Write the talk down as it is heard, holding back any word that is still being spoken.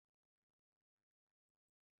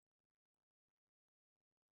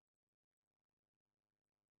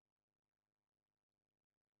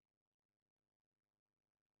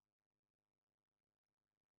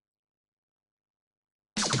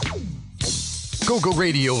Go-Go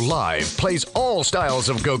Radio Live plays all styles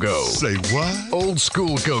of go-go. Say what? Old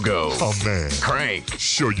school go-go. Oh, man. Crank.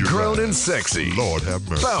 Sure you Grown right. and sexy. Lord have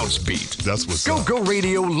mercy. Bounce beat. That's what's up. Go-Go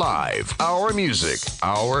Radio Live. Our music.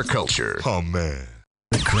 Our culture. Oh, man.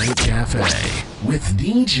 The Crank Cafe with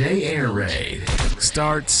DJ Air Raid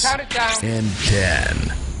starts in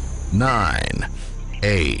 10, 9,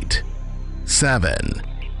 8, 7,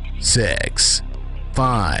 6,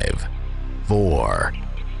 5, 4,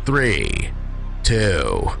 3,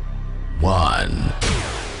 2, 1.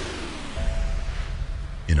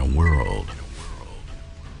 In a world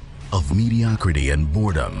of mediocrity and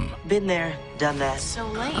boredom, Been there, done that. So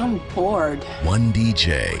late. I'm bored. one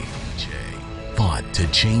DJ fought to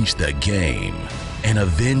change the game and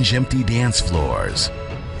avenge empty dance floors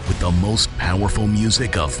with the most powerful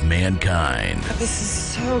music of mankind. This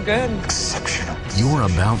is so good. You're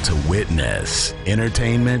about to witness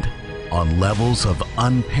entertainment on levels of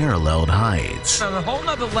unparalleled heights. On a whole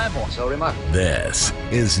nother level. This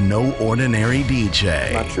is no ordinary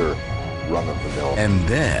DJ. Not your run-of-the-mill. And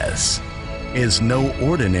this is no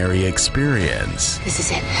ordinary experience. This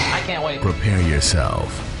is it. I can't wait. Prepare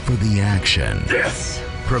yourself for the action. Yes.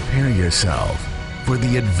 Prepare yourself for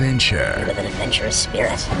the adventure. With an adventurous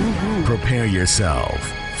spirit. Prepare yourself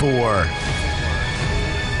for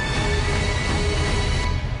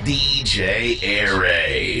DJ Air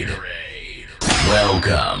Raid.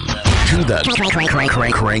 Welcome to the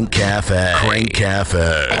Crank Cafe. Crank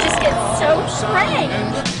Cafe. Just get so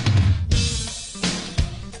crank.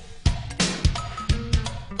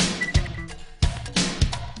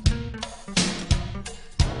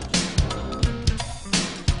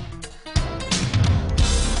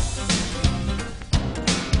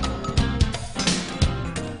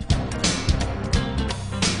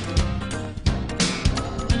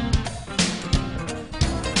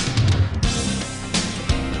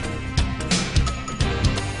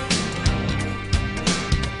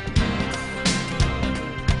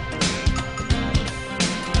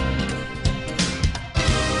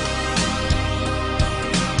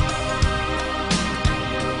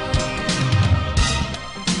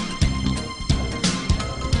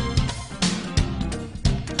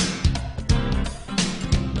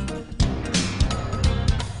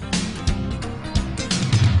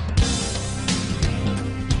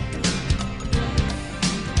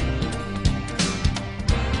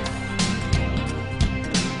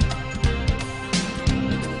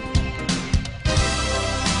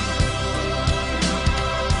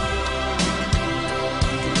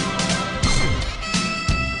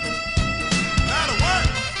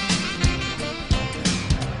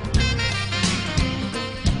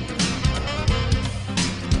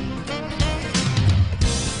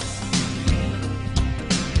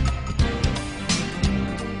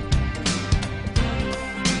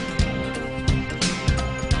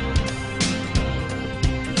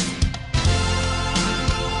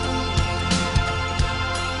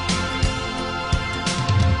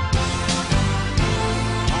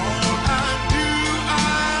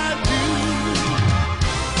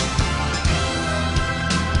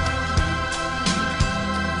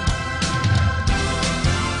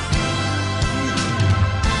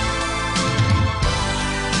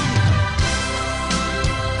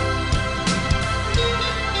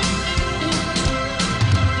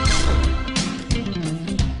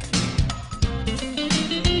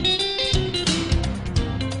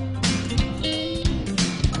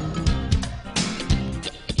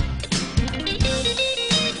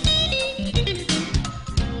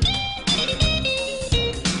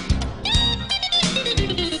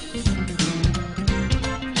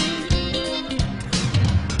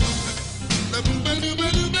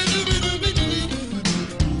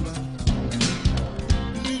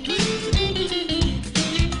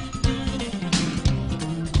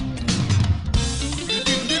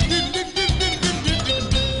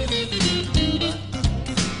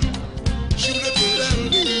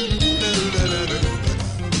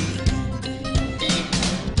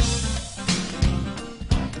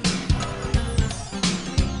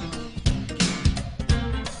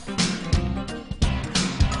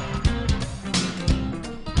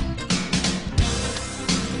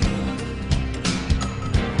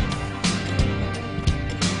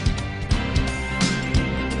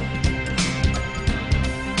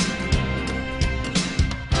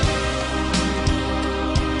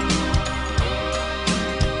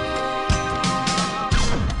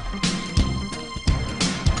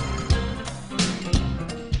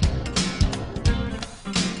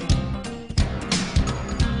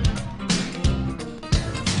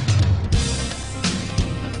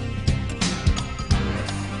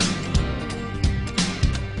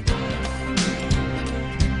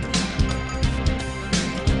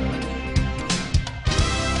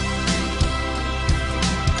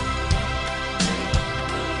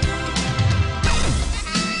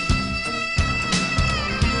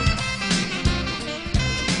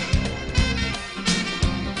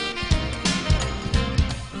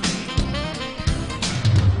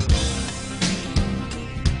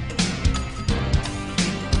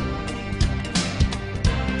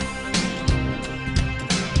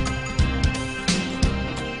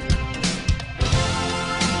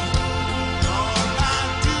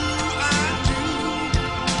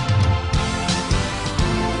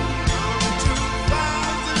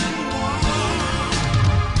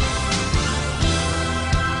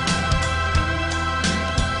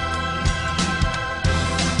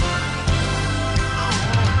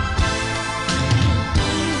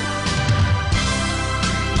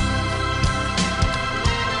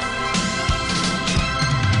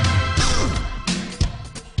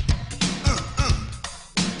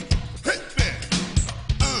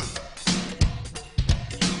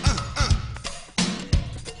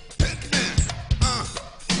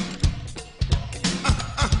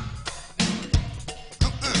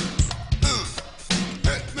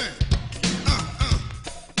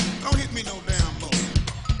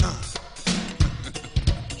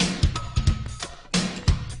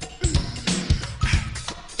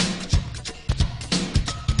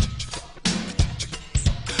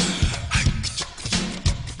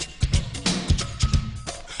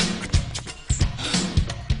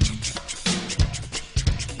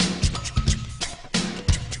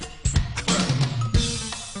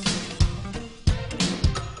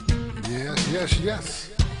 Yes, yes.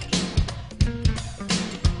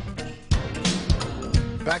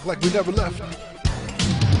 Back like we never left.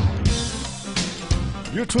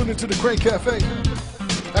 You're tuned into the Crane Cafe.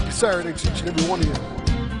 Happy Saturday to each and every one of you.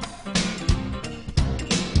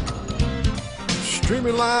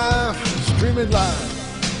 Streaming live, streaming live.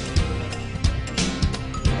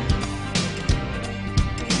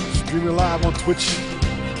 Streaming live on Twitch.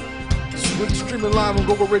 Streaming live on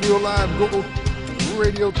Google Radio Live, Google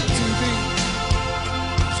Radio TV.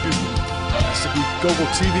 Excuse me. That should be Google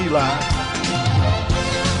TV Live.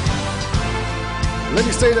 Let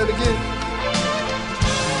me say that again.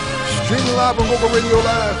 Streaming live on Google Radio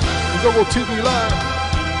Live and Google TV Live.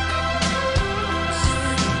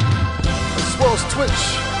 As well as Twitch,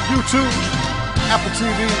 YouTube, Apple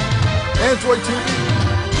TV, Android TV,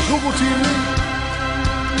 Google TV.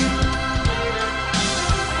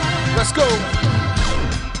 Let's go.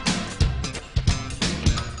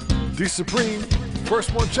 D Supreme,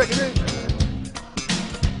 first one checking in.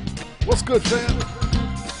 What's good, fam?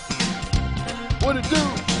 What it do?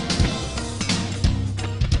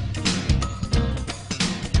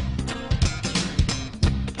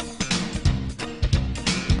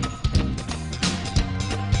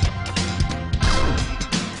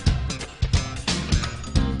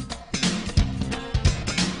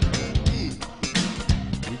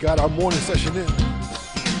 Got our morning session in.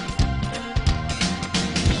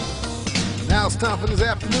 Now it's time for this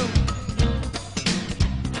afternoon.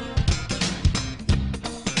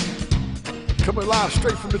 Coming live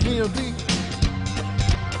straight from the DMV.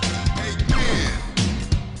 Hey, man,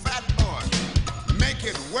 fat boy, make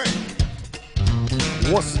it work.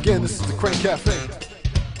 Once again, this is the Crane Cafe.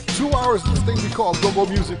 2 hours of this thing we call go-go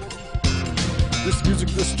music. This music,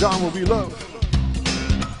 this genre we love.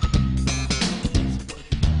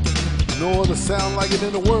 No other sound like it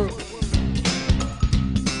in the world.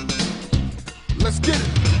 Let's get it.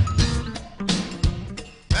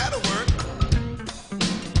 That'll work.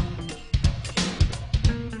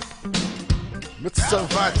 Mr.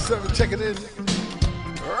 757 checking in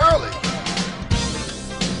early.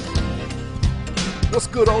 What's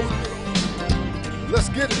good, Ola? Let's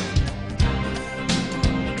get it.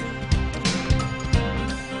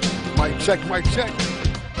 Mic check, mic check.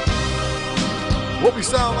 What we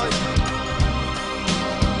sound like?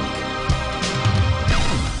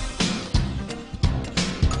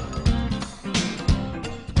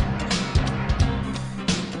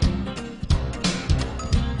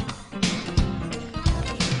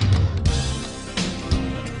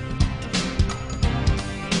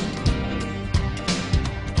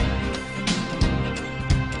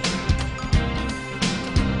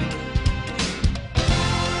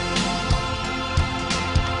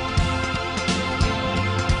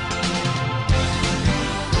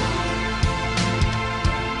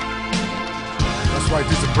 Right,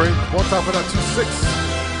 this is a break. One time for that 2-6.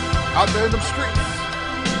 Out there in them streets.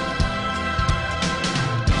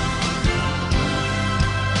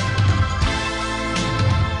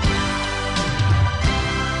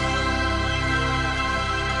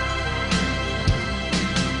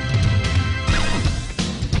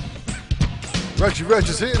 Reggie Reg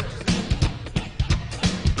is here.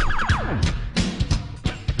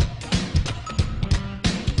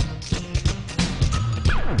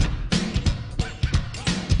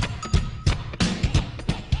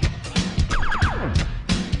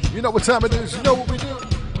 You know what time it is, you know what we do.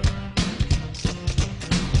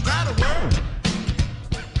 That'll work.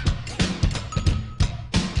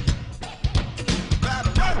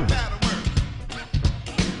 That'll work, that'll work.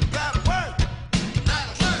 That'll work.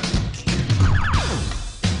 That'll work.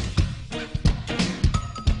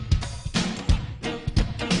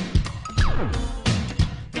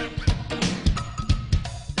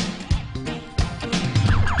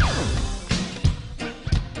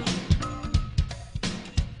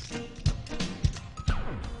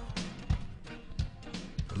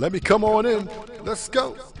 Let me come on in. Let's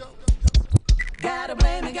go. Gotta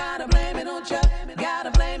blame it on Chuck. Gotta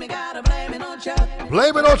blame it on Chuck.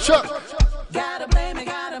 Blame it on Chuck. Gotta blame it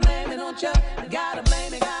on Chuck. Gotta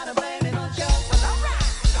blame it on Chuck.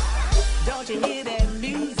 Don't you hear that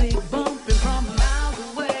music bumping from miles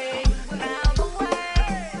away? Miles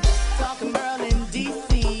away. Talking Maryland,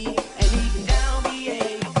 D.C. and even down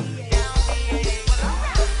VA.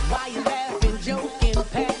 Why you laughing, joking,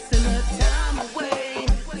 passing the time away?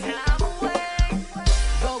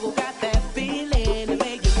 Go got that feeling to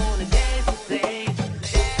make you wanna dance and sing.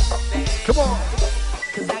 Come on.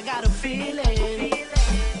 Cause I got a feeling.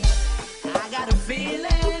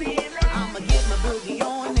 I'ma get my boogie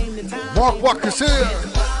on, name the time. Mark Walker's here.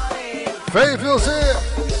 Fayetteville's here.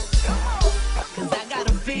 Cause I got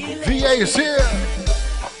a feeling. VA is here.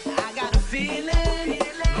 I got a feeling.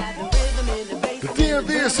 Got the rhythm in the bass. The DMV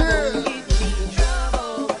is here. Get me in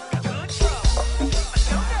trouble.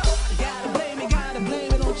 Gotta blame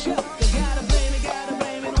it on Chuck. Gotta blame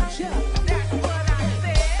it on Chuck. That's what I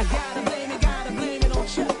said. I gotta blame it on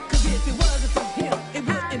Chuck. 'Cause if it wasn't for him, it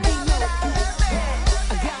wouldn't be no.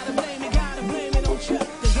 I gotta blame it on Chuck.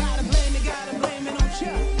 Gotta blame it on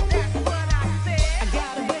Chuck. That's what I said. I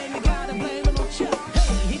gotta blame it on Chuck.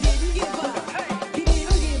 Hey, he didn't give up. He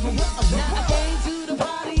didn't give up. Now I came to the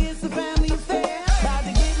party, it's a family affair. About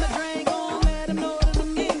to get my drink on, let him know that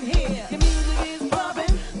I'm in here. The music is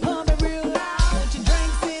pumping real loud. Put your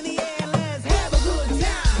drinks in the air, let's have a good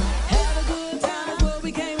time. Have a good time is what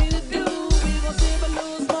we came here to do. We gon' sip a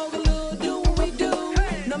little, smoke a little, do what we do.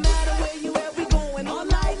 No matter where you at, we going all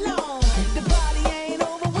night long. The party ain't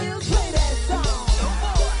over, we'll play that song.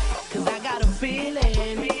 'Cause I got a feeling.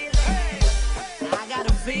 I got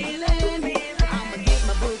a feeling. I'ma get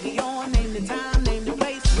my boogie on, name the time, name the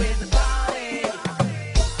place, where's the party?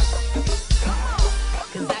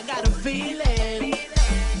 'Cause I got a feeling.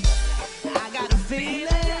 I got a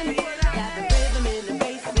feeling. Got the rhythm in the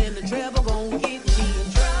bass and the treble gon' get me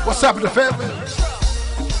in trouble. What's happening, family?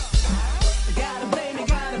 Gotta blame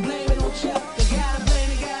it on Chuck. Gotta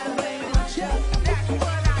blame it on Chuck. That's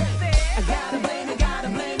what I said. I gotta blame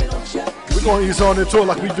it on Chuck. We're going to ease on into it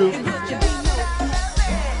like we do. I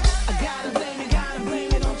gotta blame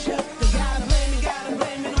it on Chuck. Gotta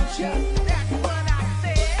blame it on Chuck. That's what I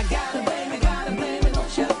said. I gotta blame it on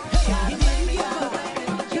Chuck. He didn't give up.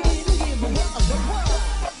 He didn't give up.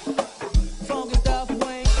 Funky stuff,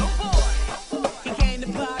 Wayne. He came to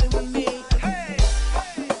party with me.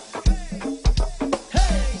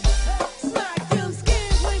 Hey, smack them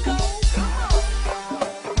skins, Winkle.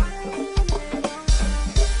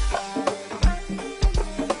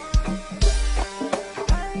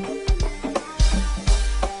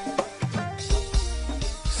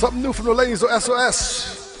 Something new from the ladies of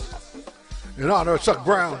SOS in honor of Chuck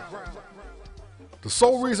Brown. The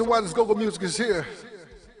sole reason why this go-go music is here.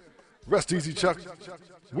 Rest easy, Chuck.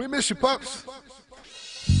 We miss you, Pops.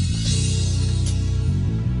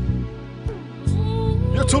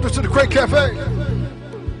 You're tuned into the Crate Cafe.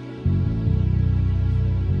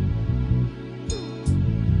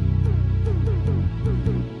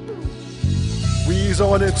 We ease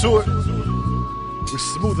on into it. We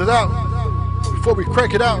smooth it out before we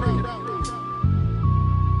crank it out.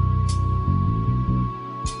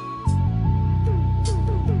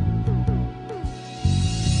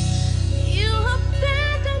 You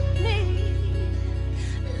abandoned me.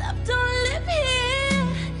 Love don't live here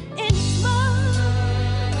anymore.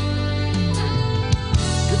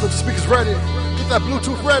 Get the speakers ready. Get that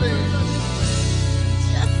Bluetooth ready.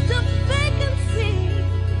 Just a vacancy.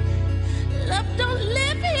 Love don't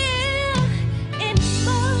live here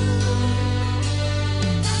anymore.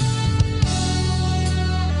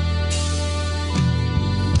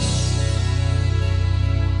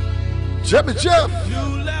 Jeff and Jeff,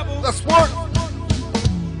 let's work.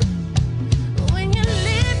 When you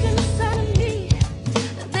lived inside of me,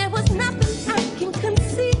 there was nothing I can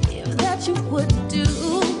conceive that you would do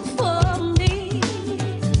for me.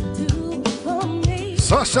 Do for me.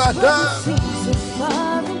 Sunshine But you down. seem so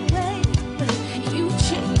far away. You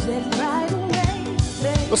changed that right away,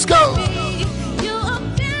 baby. Let's go. You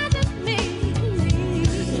abandoned me.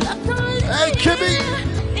 Love don't live Hey, Kimmy.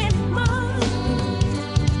 here anymore.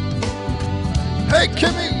 Hey,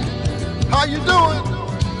 Kimmy, how you doing?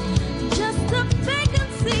 Just a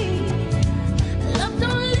vacancy. Love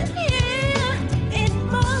don't live here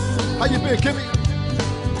anymore. How you been, Kimmy?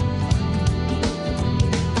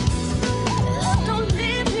 Love don't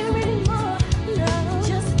live here anymore. No,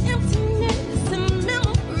 just emptiness and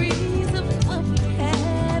memories of what we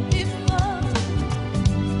had before.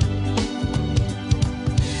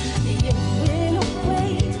 You went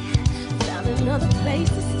away, found another place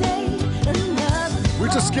to stay, another. We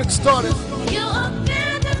just getting started. You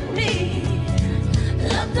abandoned me.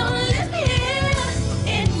 Love don't live here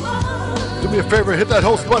anymore. Do me a favor, hit that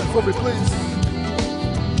host button for me, please.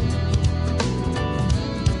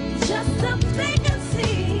 Just a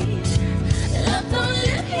vacancy. Love don't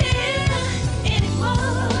live here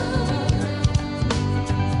anymore.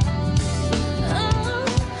 Oh,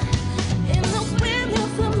 in the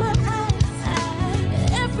windows of my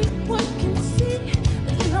eyes, everyone can see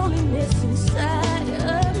the loneliness inside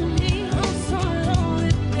of me. I'm so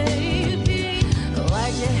lonely, baby.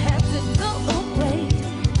 Why'd you have to go away?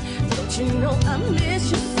 Don't you know I miss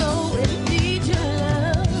you so and need your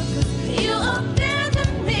love? 'Cause you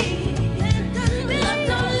abandoned me. Love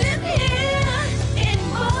don't live here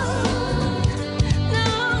anymore. No.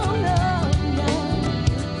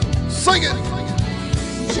 sing it.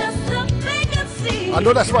 Just a vacancy. I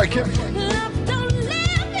know that's right, Kimmy. Love don't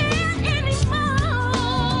live here anymore.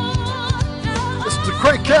 This is the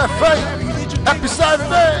Crank Cafe. Happy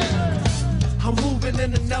Saturday. I'm moving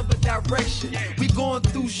in another direction. We going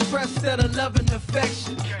through stress instead of love and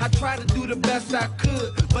affection. I try to do the best I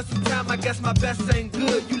could, but sometimes I guess my best ain't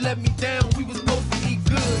good. You let me down, we was supposed to eat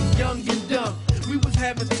good, young and dumb. We was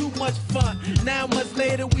having too much fun. 9 months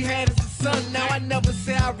later, we had us a son. Now I never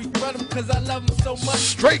say I regret him, cause I love him so much.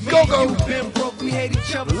 Straight Me and go-go. you been broke, we hate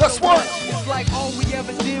each other Let's so work. much. It's like all we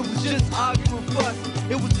ever did was just argue and fuss.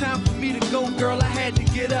 It was time for me to go, girl, I had to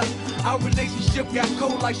get up. Our relationship got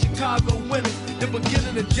cold like Chicago winters. The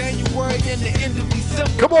beginning of January and the end of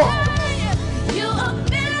December. Come on. You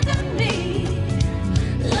abandoned me.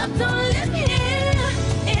 Love don't live here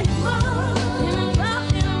anymore.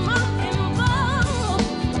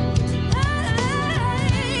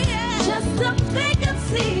 Just a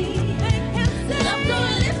vacancy. Love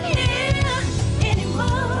don't live here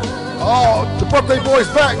anymore. Oh, the birthday boy's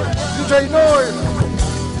back. DJ Noise.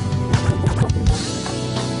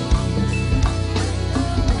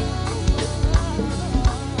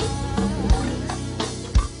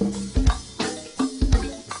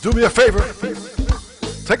 Do me a favor.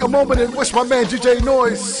 Take a moment and wish my man DJ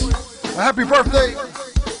Noise a happy birthday.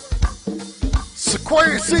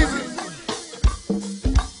 Sequoia season.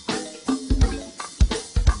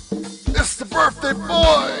 It's the birthday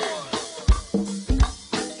boy.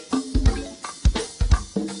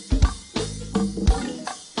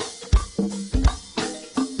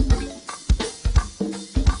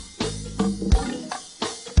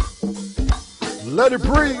 Let it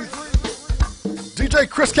breathe. DJ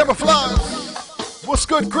Chris Camouflage. What's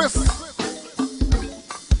good, Chris?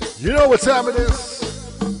 You know what time it is.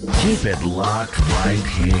 Keep it locked right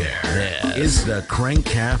here. This is the Crank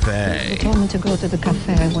He Cafe. told me to go to the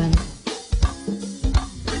cafe. I went.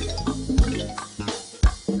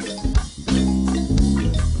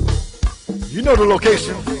 You know the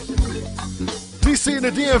location. DC and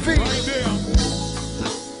the DMV.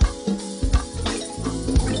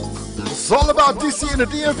 It's all about DC and the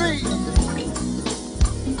DMV.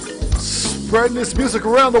 Spreading this music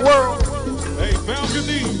around the world. Hey,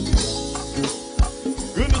 balcony.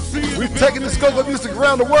 Good to see you. We've taken this go-go music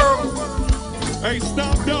around the world. Hey,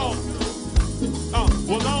 Stomp Dog.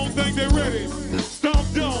 Well, I don't think they're ready.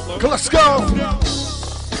 Stomp Dog. Let's go.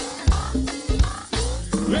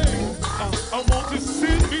 Hey, I want to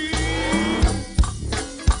see me.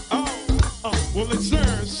 Well, the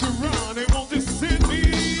church, Sharon, they want to see me.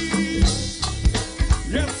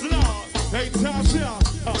 Yes, Lord. Hey, Tasha,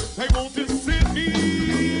 they want to see me.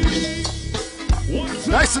 One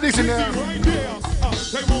time, Nice and easy now. right there.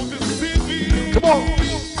 They want to see me. Come on.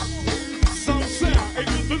 Some say, hey,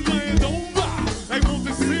 the land don't lie. They want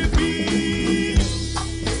to see me.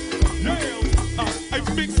 Yeah,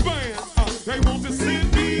 a big span. They want to see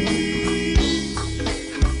me.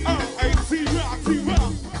 Hey, T-Rock,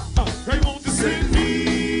 T-Rock. They want to see me.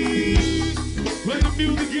 Play the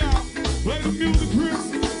music, y'all. Play the music, Chris.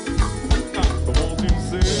 I want to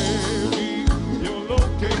see me. Your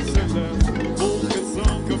location, let's focus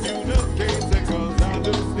on communicating. Cause I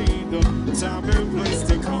just need the time and place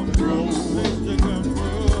to come through.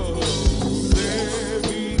 Send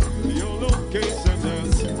me your location,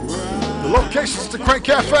 let's ride. The location's the Crank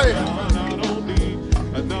Cafe. I don't need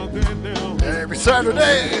nothing else. Every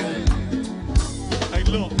Saturday. Hey,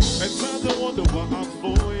 look, at times I wonder why I'm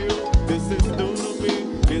for you. This is new to me.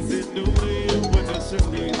 Is it new to you? When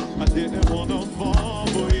initially I didn't want to fall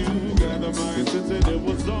for you. Got a mindset that it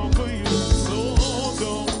was all for you. So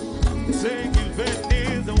don't take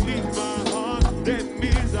advantage. Don't leave my heart. That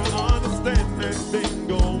means I understand that thing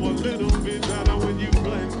go a little bit better when you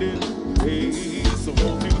blend it. Hey, so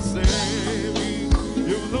won't you send me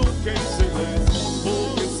your location? Let's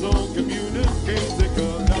focus on communicating.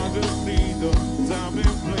 Cause I just need the time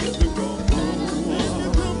and place to go through.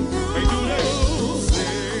 Hey, do that.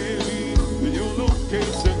 Send me your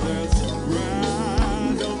location. Let's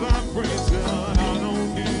ride the vibration. I don't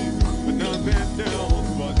need nothing else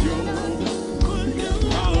but you.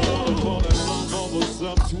 I wanna fall in love over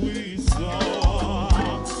some tweet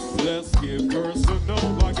song. Let's get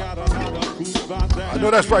personal. I got a lot of cool vibes that I know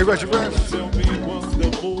that's right, Reggie Branch. tell me what's the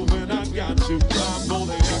move and I got you. I'm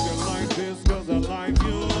only acting like this cause I like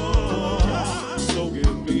you. So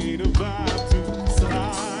give me the vibe to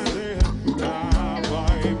slide in. I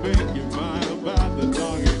might make you mine about the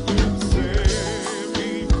target. Send me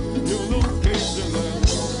your location.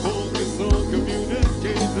 Let's focus on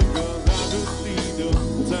communication. Cause I just need the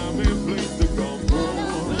time and place to come through.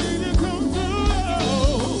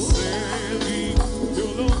 Send me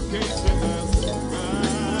your location.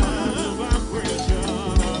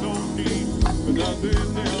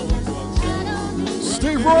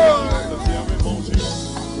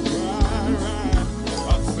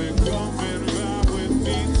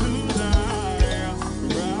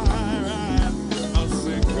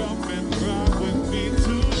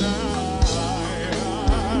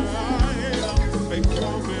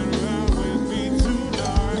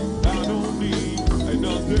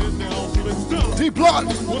 then now let's go. D-Block,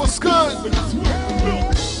 what's good? Yeah,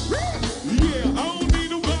 I don't need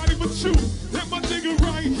nobody but you. That my nigga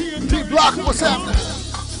right here. D-Block, what's happening?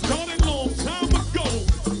 Started long time ago.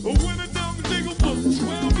 When a dumb nigga was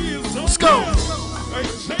 12 years old. Let's go. Hey,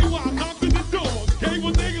 JY knocked at the door. Gave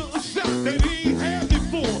a nigga a shot that he ain't had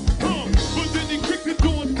before. But then he kicked the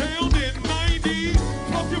door down in 90.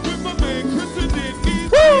 Talking with my man Chris and then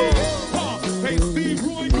Hey, Steve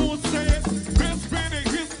Roy gon' say it. Best band that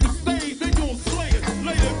hits the stage, they gon' slay it.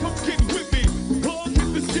 Later, come get with me. Plug hit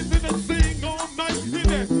the shit that I sing all night in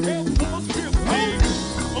that Air Force 15.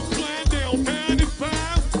 I'm flying down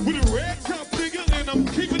 95 with a red top nigga and I'm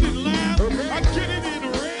keeping it live. I get it in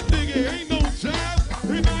a red nigga, ain't no jive.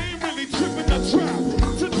 And I ain't really tripping, I try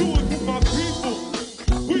to do it for my people.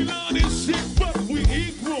 We love this shit, but we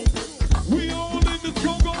equal. We all in the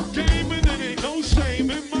go-go game and there ain't no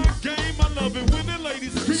shame in my game. I love it when the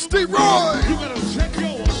ladies scream. Steve Roy! You better check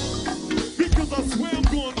yours, because I swear I'm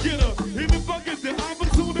gonna get her. And if I get the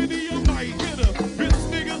opportunity, I might hit her. Bitch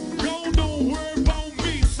nigga, don't worry about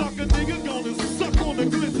me. Sucker nigga gonna suck on the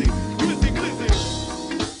glizzy, glizzy, glizzy.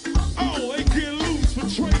 Oh, they get loose for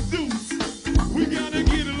trade dudes. We gotta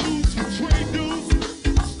get it loose for trade dudes.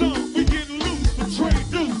 Stump, we getting loose for trade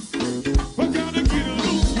dudes. I gotta get it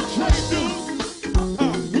loose for trade dudes.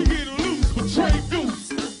 We getting loose for trade dudes.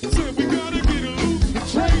 Said we gotta get it loose for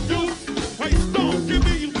trade dudes. Hey, Stump, give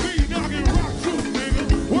me your beat, I can rock you, nigga.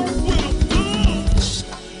 Work with 'em.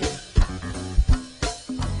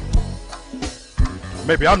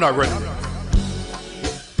 Maybe I'm not ready.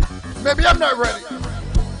 Maybe I'm not ready.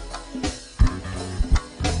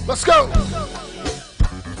 Let's go.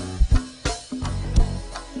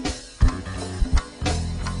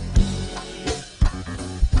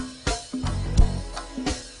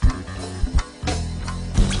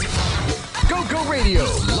 Go Radio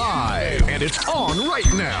live, and it's on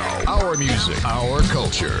right now. Our music, our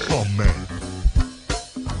culture. Oh, man.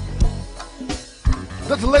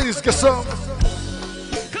 Let the ladies get some.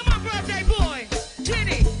 Come on, birthday boy.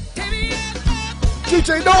 Jenny, take me up.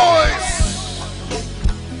 DJ Noise.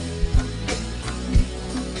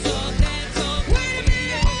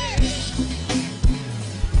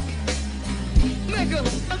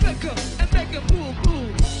 Make a pool, pool.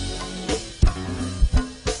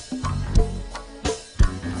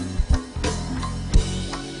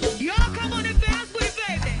 Y'all come on and dance with it,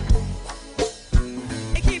 baby.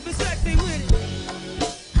 And keep it sexy with it.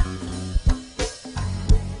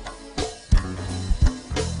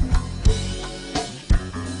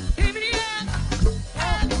 Hit me up.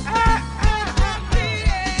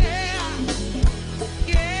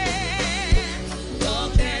 Yeah.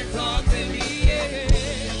 Talk to me, yeah.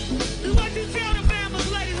 What you tell the famous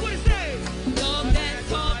ladies, what it say? Talk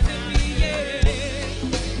to me, yeah.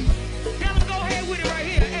 Tell them go ahead with it right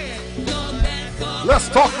here, Ed. Let's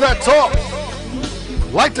talk that talk.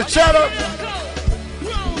 Like the chatter.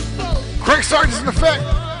 Craig Sargent's in effect.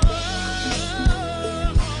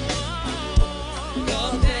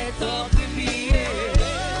 Talk to me, yeah.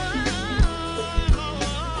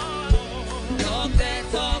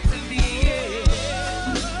 Talk to me, yeah.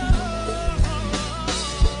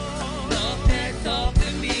 Talk to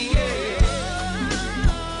me, yeah.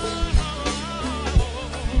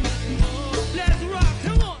 Let's rock,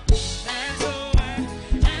 come on.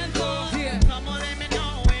 And go, yeah. Come on, let me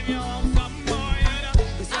know if you want some more, you know.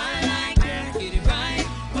 'Cause I like that, get it right.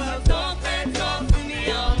 But talk to me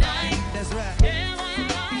all night. That's right. Yeah, boy, I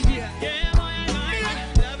like it. Yeah, boy, I like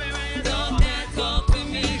it. Love it when you talk to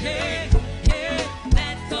me, yeah. Yeah,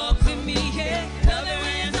 that talk to me, yeah. Love it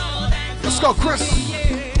when you know that. Let's go, Chris.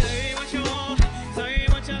 Say what you want, say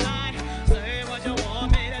what you like, say what you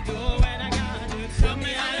want me to do when I got to. Tell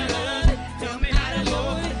me how to love it, tell me how to do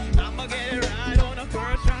it. I'ma get it right on the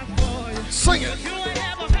first try for you. Sing it. You ain't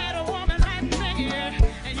never had a woman like me,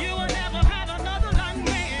 and you will never have another like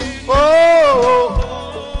me. Oh.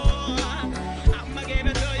 I'ma give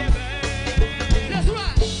it to you, baby. Let's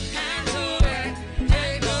rock. Hand to it,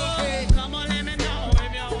 hey, go. Come on, let me know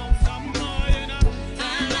if you want some more, you know. I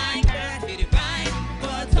like that, get it right,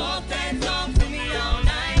 but talk to me all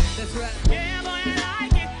night. That's right. Yeah, boy, I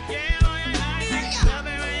like it. Yeah, boy, I like it. Love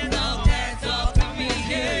it when you talk to me,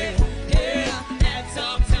 yeah. Yeah, that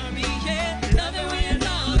talk to me, yeah. Love it when you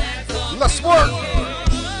know that talk. Let's work.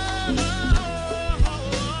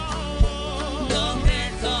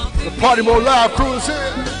 The Party Mode Live crew is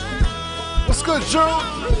here. What's good, Drew?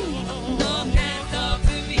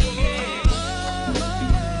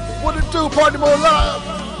 What it do, Party Mode Live?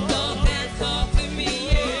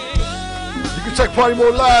 You can check Party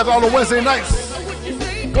Mode Live out on Wednesday nights.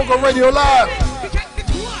 Go Radio Live.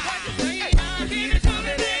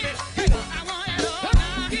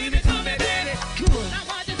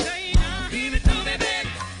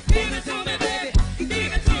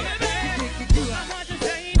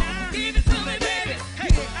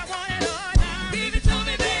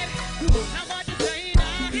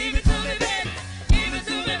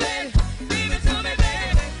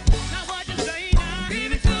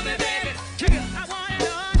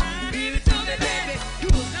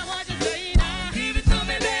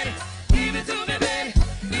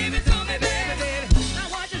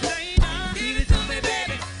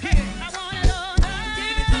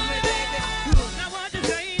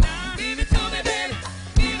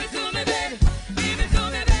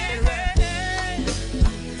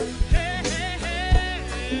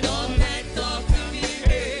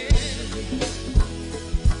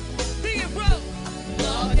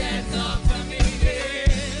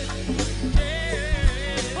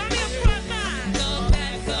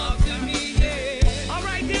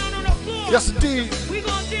 Yes, indeed. We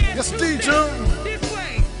gonna dance. Yes, two indeed, steps June. This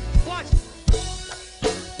way. Watch.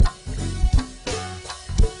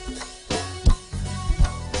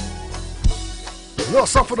 A little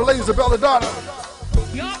something for the ladies of Belladonna.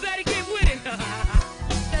 Y'all better get with it.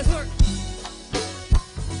 Let's work.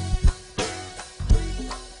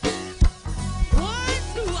 1,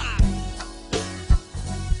 2,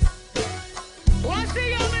 I see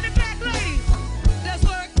y'all in the back, ladies. Let's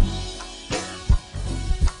work.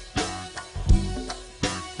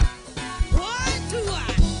 1, 2, I.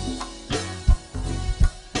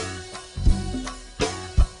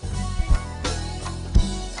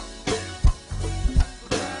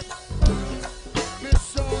 Miss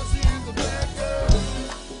Shaw, she is a bad girl.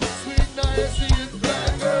 Sweet Naya, she is a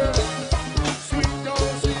bad girl. Sweet Dawn,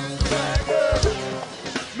 she is a bad girl.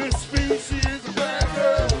 Miss Speed, she is a bad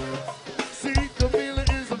girl. See, Camila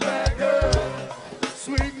is a bad girl.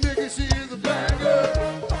 Sweet Nigga, she is a bad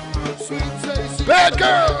girl. Sweet Tay, she Bad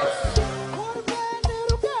girls.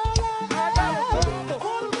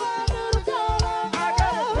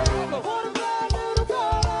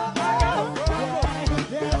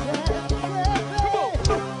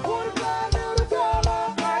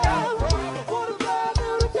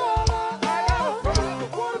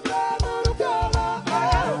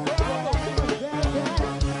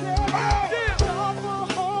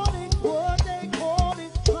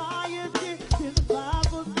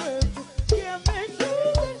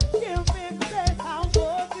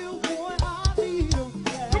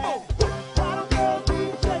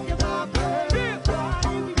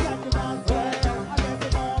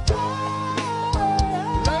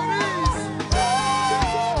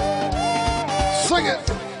 Sing it.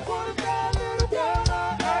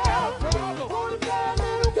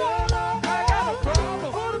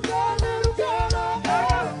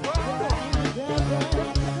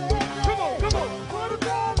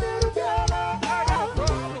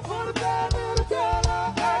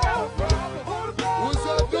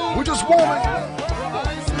 We're just warming.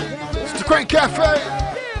 It's the Crane Cafe.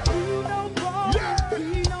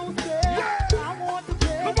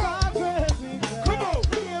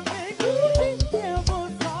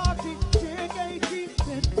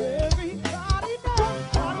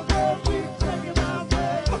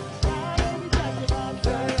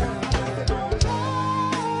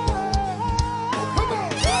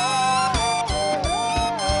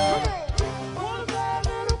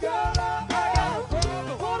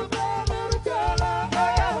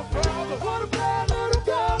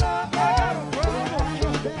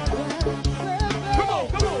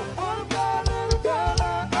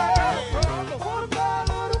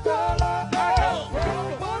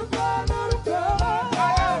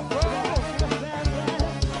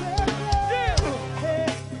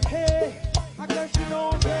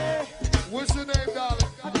 What's your name, darling?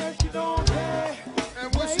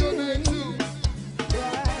 And what's your name, too?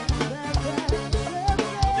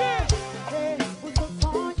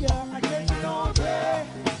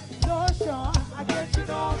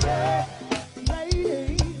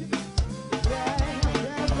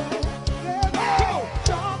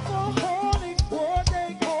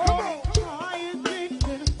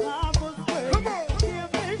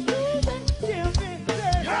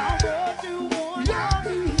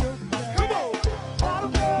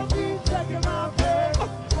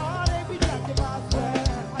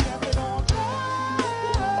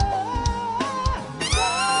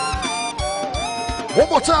 One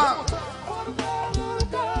more time.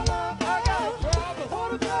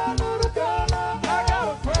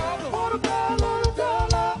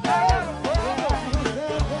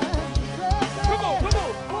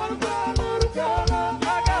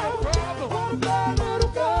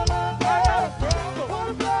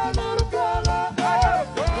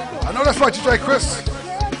 I know that's right, DJ Chris.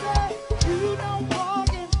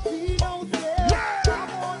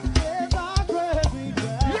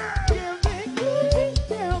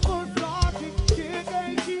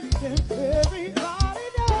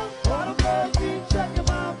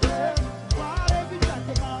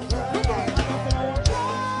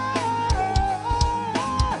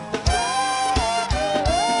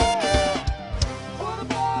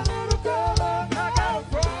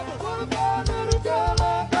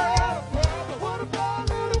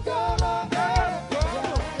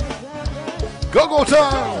 Go-go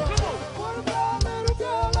time!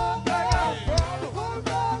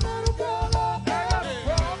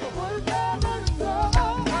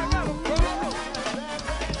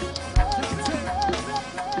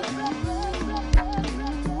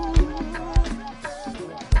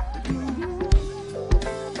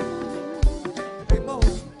 Hey, Mo,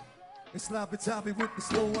 it's sloppy toppy with the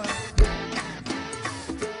slow wine.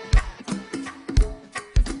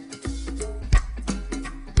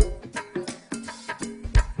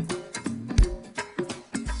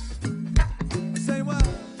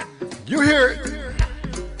 me hear it.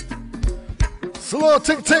 It's a little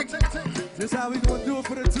tick-tick. This how we gonna do it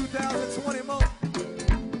for the 2020 month.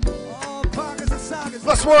 All pockets and sockets.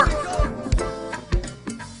 Let's work.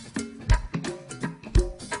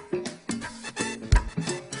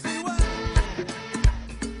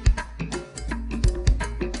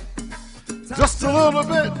 Just a little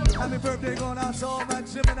bit. Happy birthday going out to all my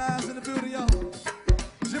Geminis in the building, y'all.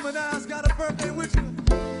 Gemini's got a birthday with you.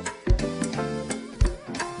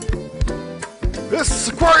 This is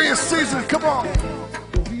Aquarius season. Come on.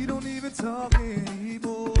 We don't even talk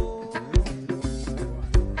anymore.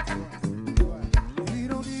 We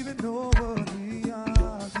don't even know what we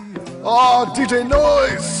are. Oh, DJ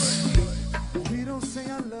Noise. We don't say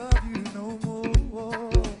I love you no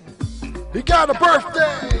more. He got a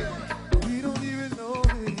birthday. We don't even know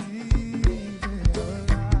we're even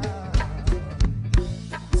alive.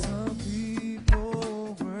 Some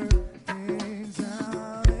people work things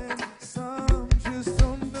out and some just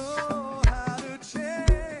don't know how to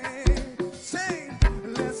change. Say,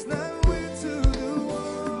 let's not wait till the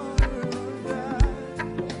world dies.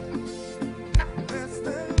 Let's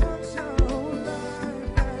not watch our whole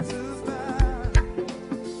life pass us by.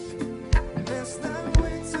 Let's not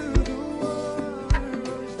wait till the world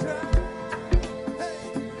runs dry. Hey,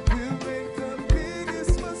 we'll make the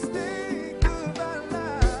biggest mistake of our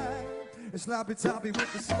life. It's Sloppy Toppy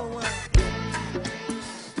with the slow one.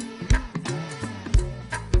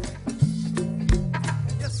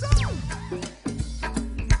 Yes, sir.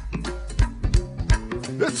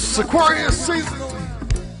 It's Aquarius season.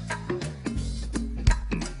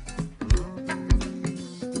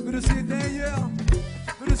 Good to see you, Danielle.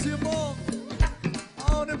 Good to see you, Mom.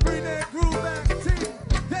 On and bring that groove back, team.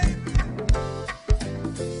 David.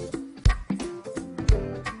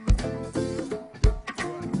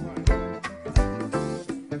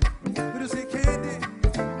 Good to see Candy.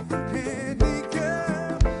 Candy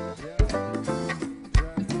girl.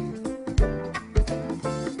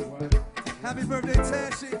 Happy birthday,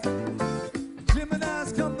 Tashi.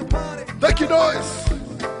 Gemini's come to party. Thank you, Noise.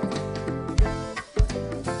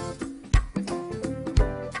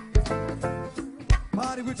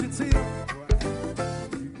 Party with your team.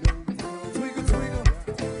 Twinkle, twinkle.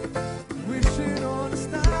 Wishing on a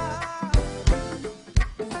star.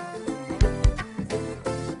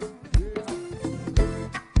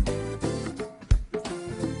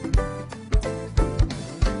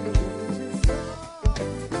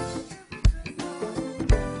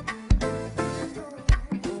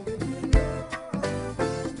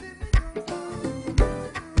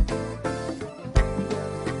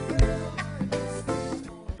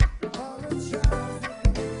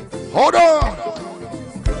 Hold on.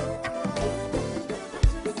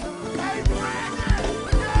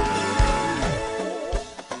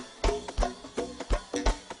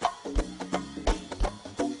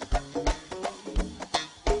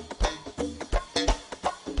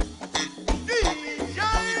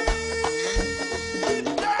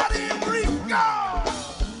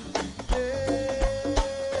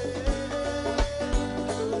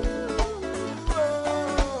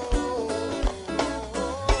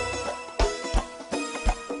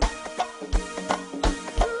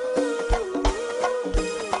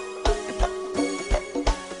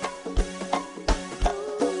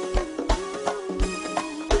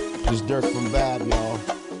 It's Dirk from Bad, y'all.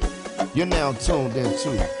 You're now tuned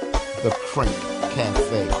into the Crank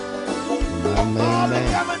Cafe. My main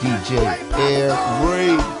man, DJ Air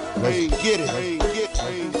Ray. Let's get it.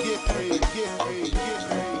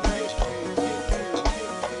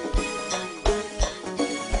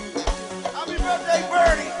 Happy birthday,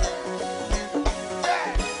 Bernie.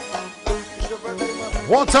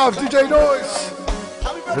 One time, DJ Noise.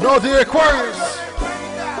 And all the Aquarians.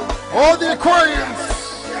 All the Aquarians.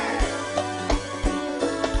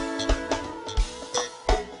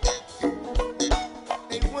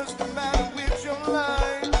 Hey, what's the matter with your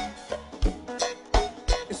life?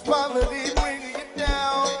 It's poverty bringing you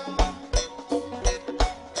down.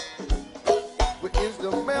 What is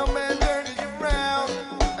the mailman turning you round?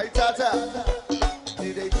 Hey, Tata,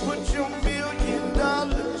 did they put your $1 million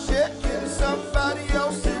check in somebody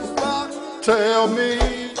else's box? Tell me.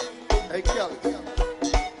 Hey, Kelly,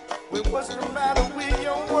 what's the matter with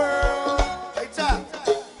your world? Hey, Top,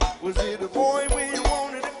 was it a boy when you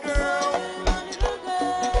wanted a girl?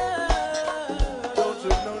 Don't you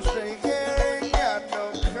know straight hair ain't got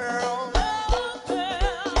no curl?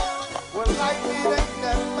 Well, like it ain't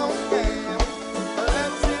that no game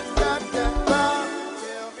unless it's got that bomb.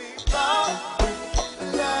 Tell me about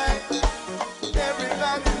like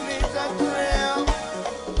everybody needs a thrill.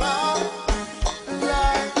 About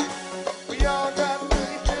like we all got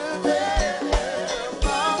money today.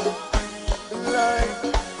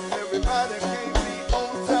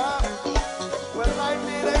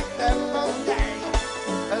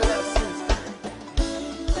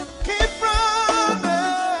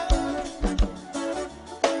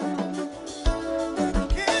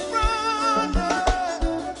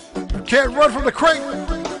 can't run from the crank.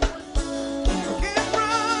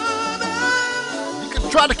 You can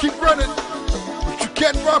try to keep running, but you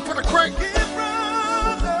can't run from the crank. The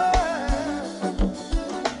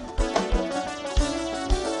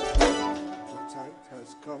time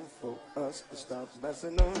has come for us to stop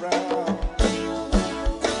messing around.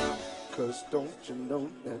 'Cause don't you know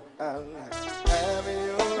that I like having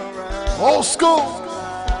you around? Old school.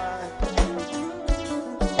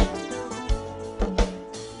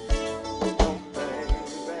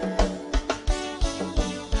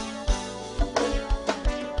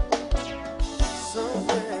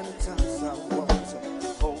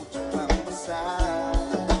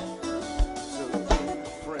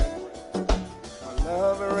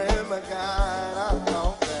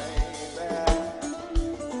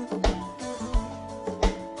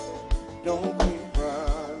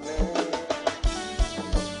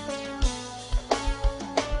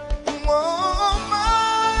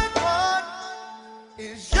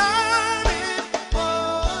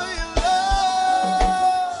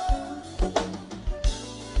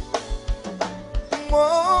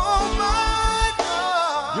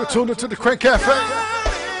 Tuned into the Crank Cafe.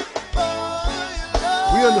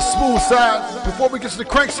 We on the smooth side before we get to the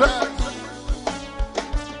crank side.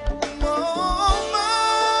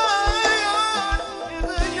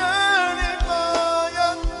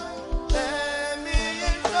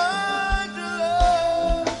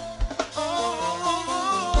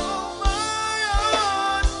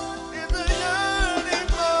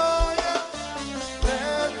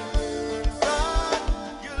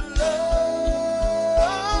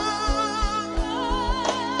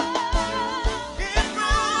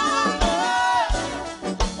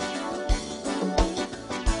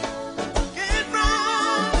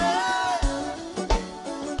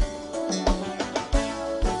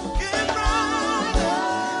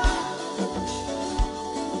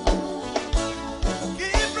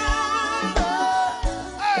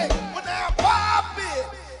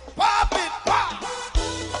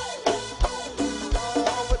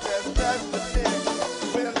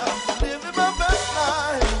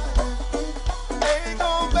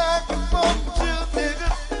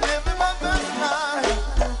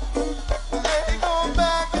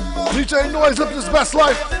 DJ Noise living his best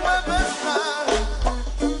life.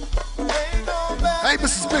 Hey,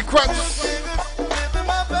 Mrs. Big Crunch.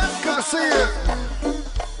 Good to see you.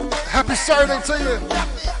 Happy Saturday to you.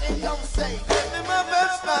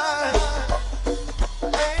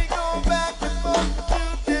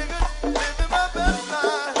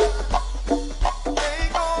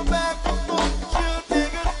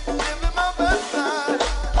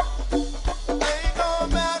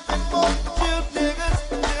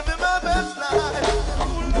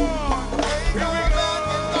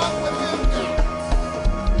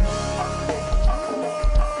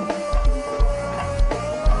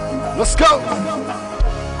 Let's go.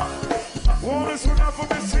 Well, this one up for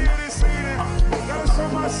this evening. Gotta show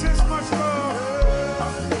my sis much love.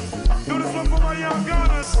 Do this one for my young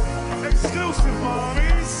gunners. Exclusive,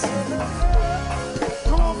 mommies.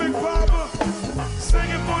 Come on, Big Papa. Sing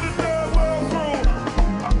it for the third world crew.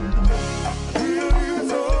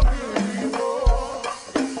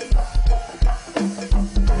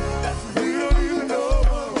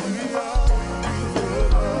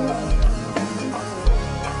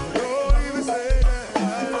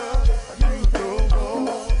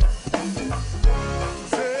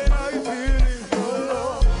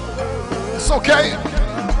 It's okay.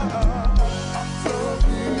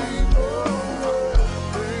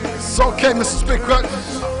 It's okay, Mrs. Big Crunch.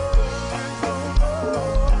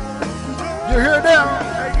 You're here now.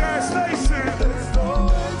 Hey, gas station.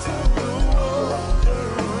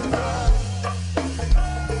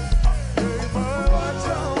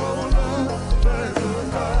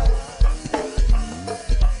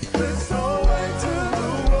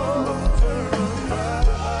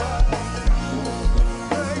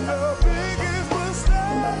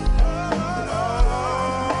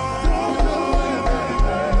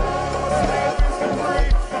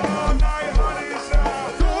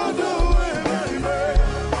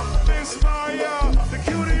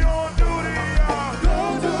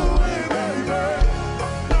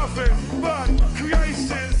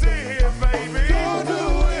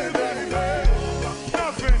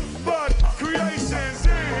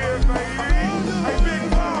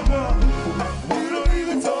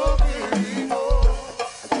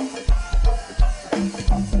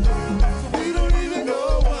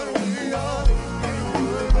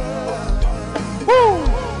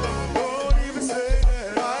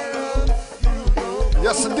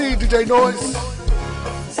 Yes, indeed, DJ Noise.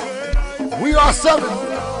 We are seven.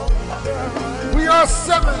 We are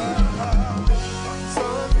seven.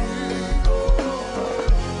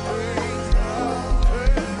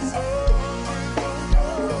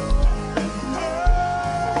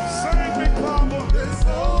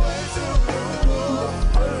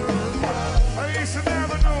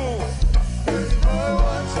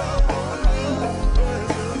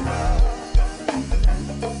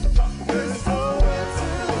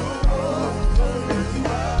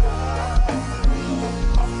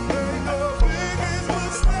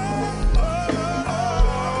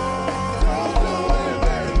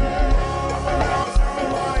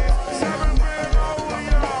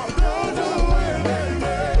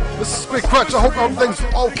 Big Crunch, I hope everything's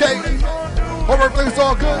okay. Hope everything's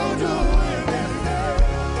all good.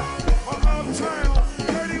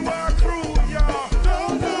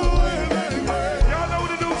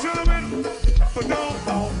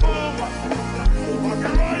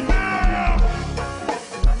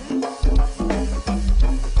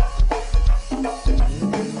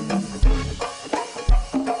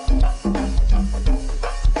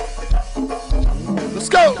 Let's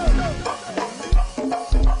go.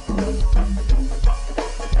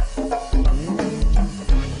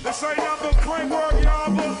 This ain't nothing crank work, y'all,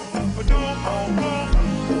 but don't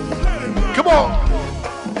let it go. Come on.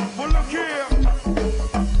 Well, look here.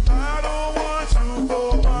 I don't want you for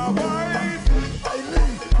my wife. Hey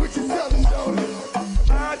Lee, what you telling Shorty?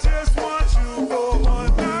 I just want you for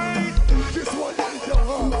one night. Just one night, yo,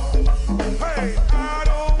 huh? Hey, I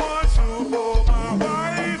don't want you for my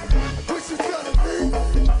wife. What you telling me?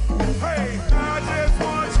 Hey, I just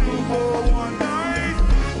want you for one night.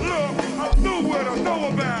 Look, I'm through with her, throw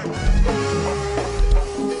her back.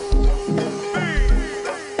 Hey,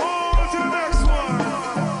 on to the next one.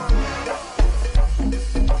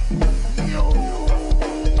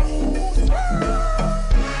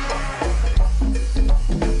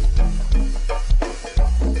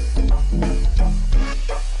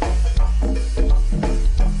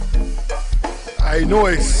 Hey,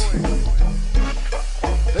 noise.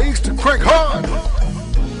 They used to crank hard.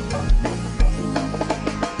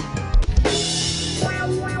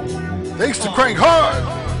 They used to crank hard.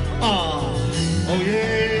 Oh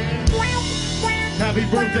yeah. Happy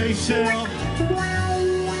birthday, Shell.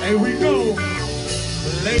 Here we go.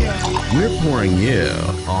 Later. We're pouring you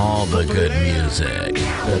all the good music.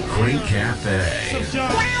 The Crank Cafe.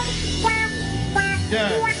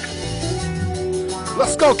 Yeah.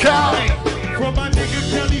 Let's go, Cal. From my nigga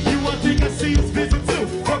Kelly Q, I think I see his visit too.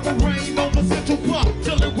 From the rain over Central Park,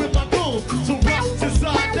 chillin' with my goons. To rock to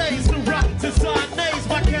side days, to rock to side days.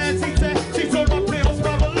 My cat, she told my pills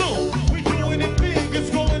by balloon. We doing it big, it's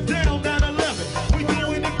going down 9/11. We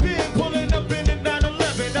doing it big, pulling up in the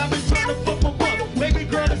 9/11. I've been trying to fuck my mother. Baby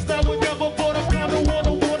girl, it's not with never bought a kind of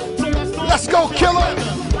water. So I started. Let's go, killer.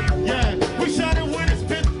 Yeah, we shot it when it's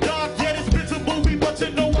been dark. Yeah, it's been a movie, but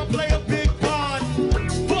you know I play a big part.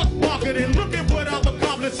 Fuck marketing, look at what I'm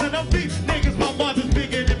accomplishing. I'm these niggas, my mother's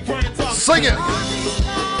bigger than France. Sing it.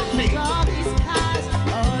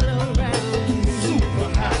 Super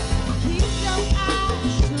high.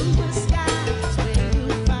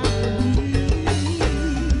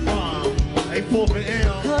 Hey, 4 for L.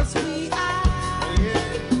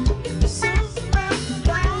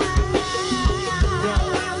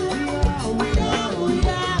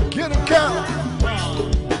 Get him, Cal.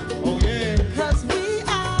 Oh yeah.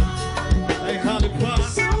 Hey, Holly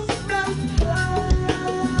Potts.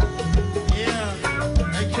 Yeah.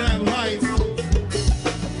 Hey, Cam Heights.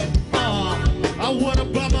 I wanna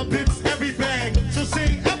buy my bitch every bag. So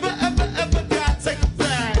she ever got take a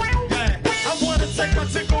bag. Yeah. I wanna take my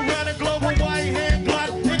chick around the globe with white hand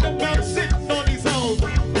glide. Think about sitting on these hoes.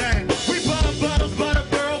 Yeah. We buy bottles by the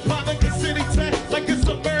barrel, popping the city tech like it's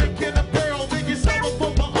American Apparel. Biggest summer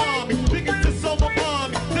for my army, biggest to summer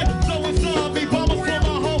army. So it's zombie, bombers for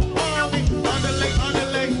my whole army.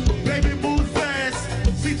 Underlay, baby move fast.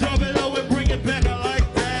 See drop it low and bring it back, I like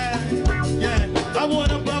that. Yeah, I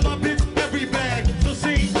wanna buy my bitch every bag. So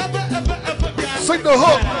she ever got. Sing the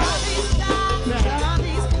hook.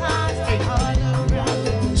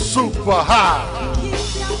 Super high.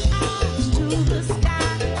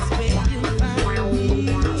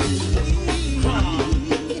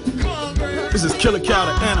 This is Killer Cow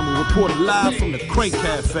the Animal reported live from the Crank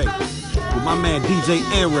Cafe with my man DJ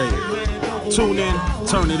Air Raid. Tune in,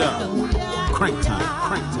 turn it up. Crank time,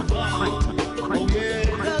 crank time, crank time, crank time.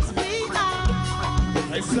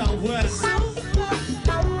 Hey, Southwest.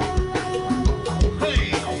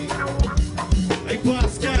 Hey,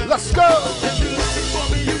 Pascal. Let's go.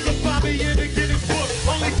 You can find me in the Guinness book.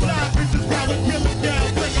 Only 5 bitches round with Killer Cow.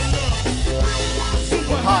 Take a look.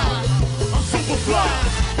 Super high. I'm super fly.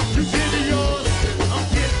 You getting yours, I'm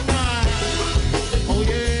getting mine. Oh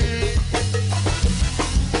yeah.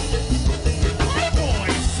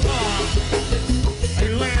 Boys, hey,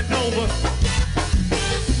 land over.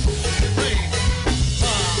 Hey,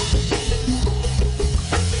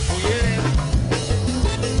 oh yeah.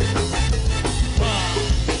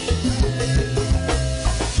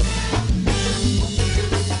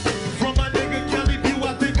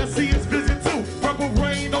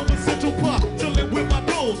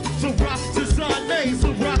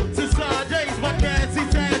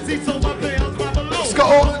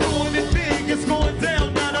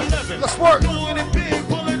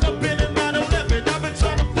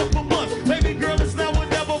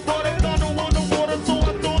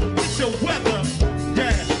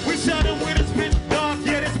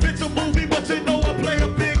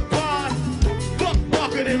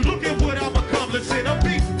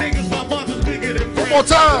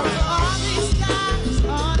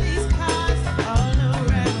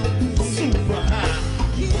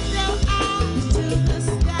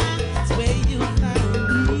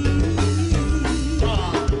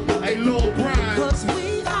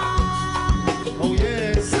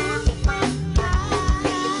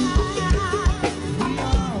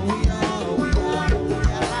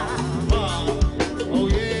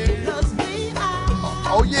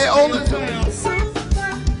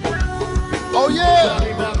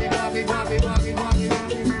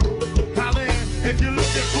 you're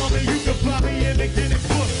looking for me, you can find me in the Guinness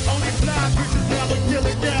book. Only fly bitches never kill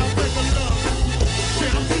a gal, take a look.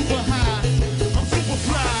 Shit, I'm super high, I'm super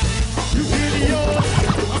fly. You idiot.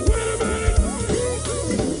 Wait a minute.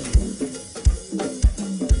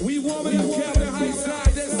 We warming up Capitol Heights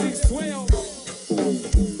side, that's 612.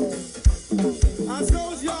 I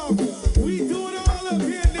told y'all, we doing all up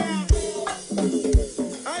here now.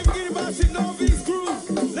 I ain't forgetting about your Northeast crew.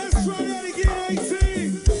 Let's try that again,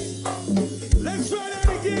 18. Let's try that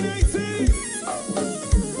again, 18.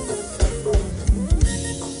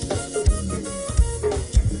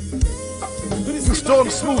 We're still on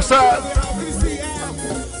the smooth side.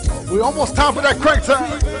 We're almost time for that crank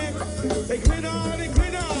time.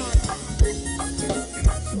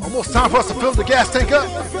 Almost time for us to fill the gas tank up.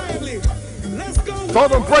 Throw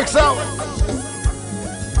them brakes out.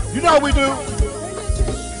 You know how we do.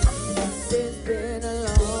 It's been a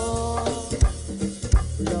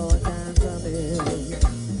long time coming.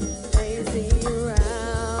 Ain't seen you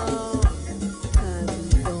around. Time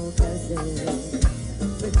don't touch it.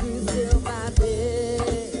 But you still my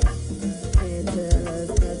bitch. Can't tell us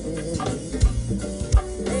nothing.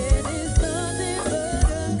 And it's nothing but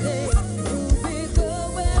a day to pick up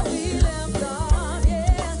where we left off.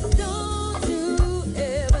 Yeah, don't you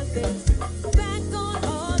ever think back on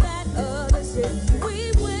all that other shit we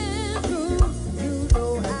went through. You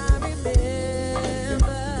know I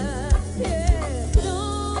remember. Yeah,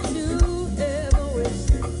 don't you ever wish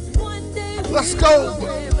one day we Let's go.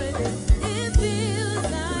 it feels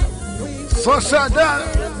like we Sunshine down.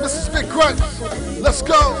 Mississippi Crunch. Let's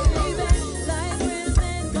go.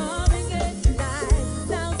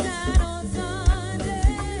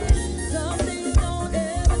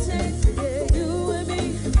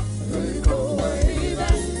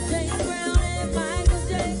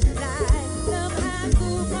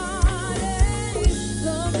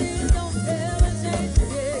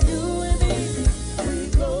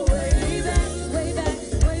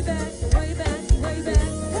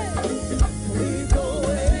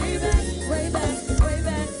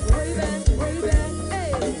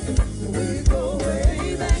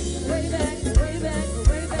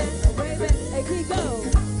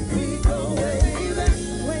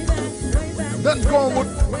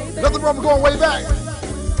 Nothing wrong with going way back.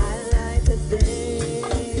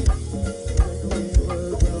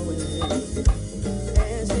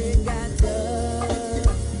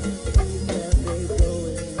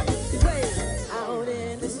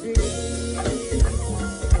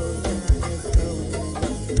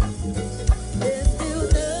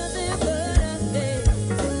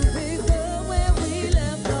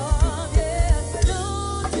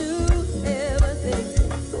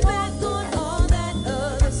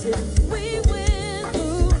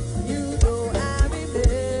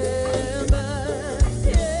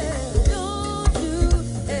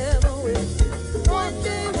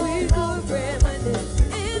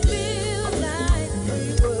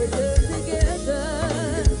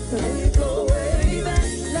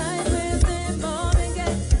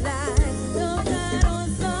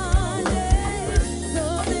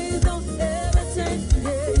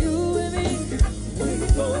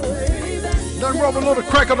 A little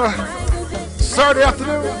crack on a Saturday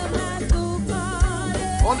afternoon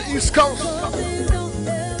on the East Coast.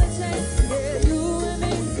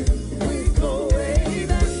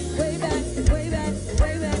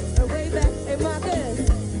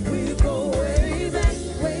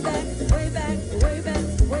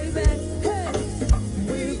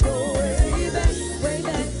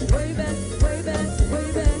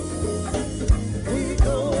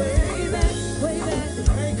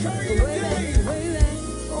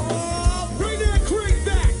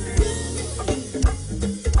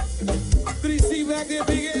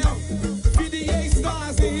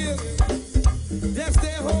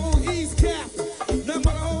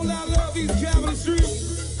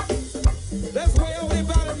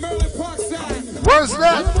 Where's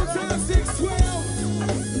that?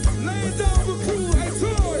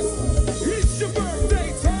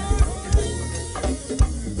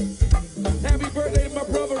 Happy birthday to my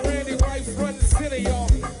brother Randy White, front and center, y'all.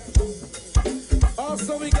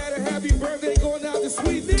 Also, we got a happy birthday going out to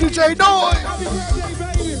Sweet DJ Noise. Happy birthday,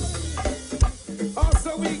 baby.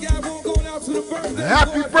 Also, we got one going out to the birthday.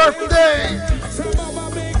 Happy birthday,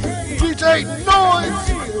 DJ Noise.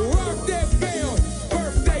 Rock that bell,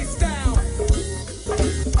 birthday style.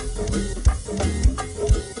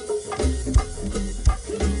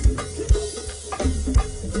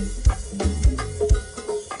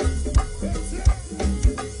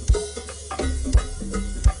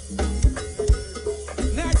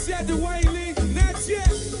 Not yet, Dwayne Lee, not yet.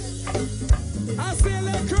 I said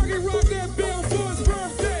let Kirky rock that bell for his birthday.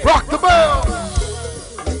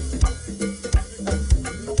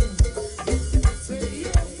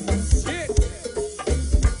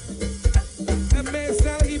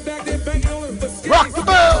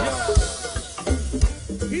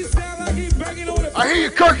 I hear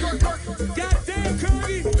you, Kirky. Goddamn,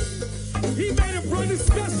 Kirky. He made a brother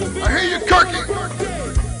special. I hear you, Kirky.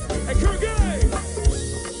 Hey, Kirky.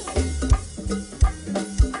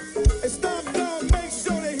 Hey, stop now. Make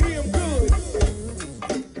sure they hear him good.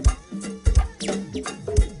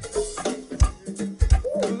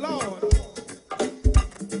 Lord.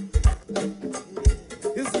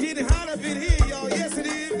 It's getting hot up in here, y'all. Yes, it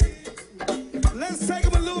is. Let's take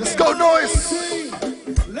him a little Let's bit go, higher.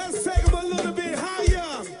 Noise. Let's take him a little bit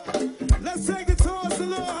higher. Let's take the toys a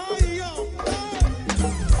little higher, y'all.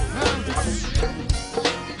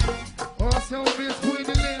 Also, Miss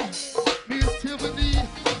Gwendolyn, Miss Tiffany,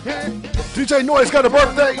 hey, DJ Noise got a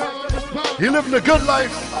birthday. He living a good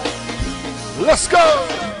life. Let's go.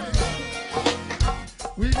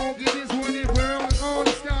 we gon' get this one in world with all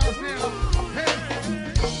the stars now. Hey,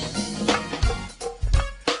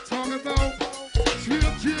 talking about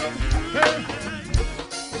Jim, hey.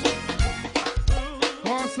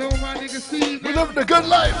 Also, my nigga Steve, We living a good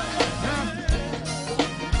life.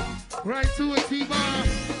 right to it, T-Bar.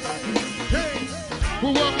 Hey,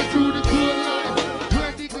 we're walking through the good life.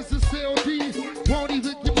 Where niggas is CLD, won't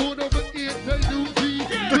even get pulled over if they do G.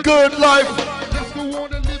 The good life. Let's go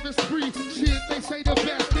on and live a spree. Shit, they say the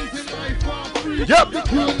best things in life are free. Yep. The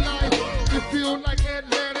good life, it feel like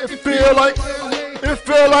Atlanta. It feel like. It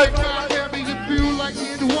feel like. Miami, it feel like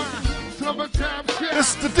NY. Summertime shit.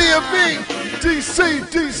 It's the DMV. DC,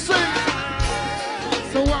 DC.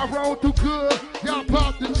 So I roll through good. Y'all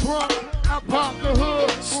pop the trunk. I pop the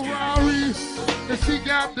hood. Ferrari. And she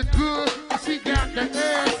got the good. And she got the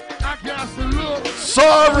ass. I got the look.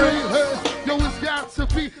 Sorry. Yo, it's got to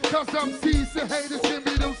be. Cause I'm seasoned. Haters send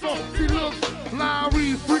me them songs. She looks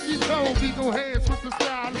Lowry. Freaky toe. Be go hands with the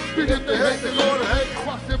style. Be if they hate the Lord.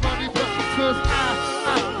 Watch their money. Cause I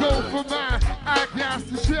go for mine. I got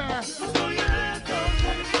to shine.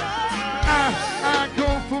 I go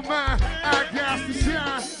for mine. I got to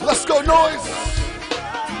shine. Let's go, Noise.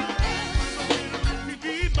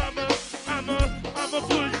 I'ma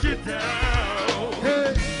push you down.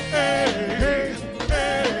 Hey, hey, hey,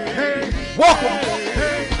 hey, hey. Welcome.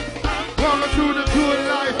 Hey, welcome to the good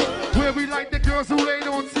life, where we like the girls who ain't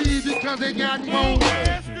on TV because they got more.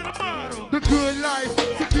 The good life,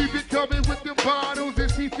 to keep it coming with them bottles,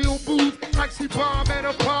 and she feel booze like she bomb at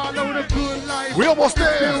Apollo. The good life, We almost it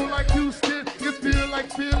there. feel like Houston, it feel like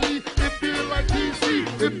Philly, it feel like DC,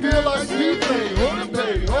 it feel like DJ.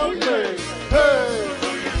 Holiday. Hey.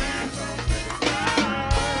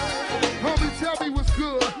 Homie, tell me what's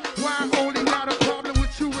good. Why I only got a problem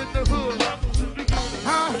with you in the hood?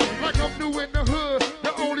 Huh? Like I'm new in the hood.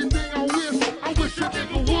 The only thing I wish a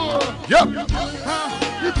nigga would. Yep. Huh?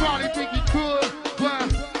 You probably think he could,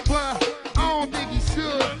 but I don't think he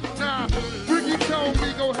should. Nah, Ricky told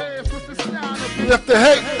me go ahead, put the style up. If they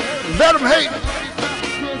hate, let them hate.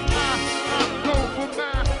 Go for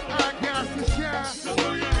mine, I got to shine.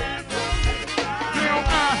 Now I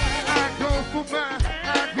go for mine, I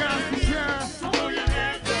got to shine.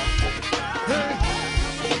 Hey.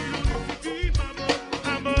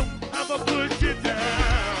 I'ma push you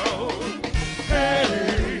down.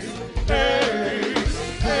 Hey, hey,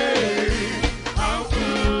 hey, I'm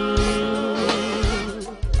good.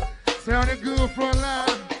 Sounding good front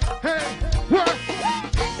line. Hey, what?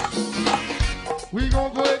 We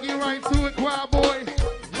gon' go and get right to it, choir boy.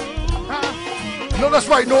 No, that's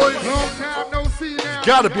right, Noise. Long time no see now.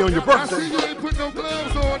 Gotta be on your I birthday. see you ain't put no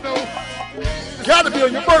gloves on though. Gotta be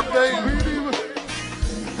on your birthday.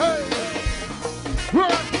 Hey,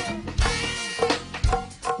 what?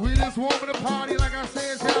 We just warming the party like I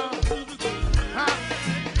said, y'all. Huh?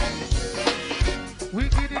 We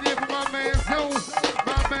get it in for my man Zoe,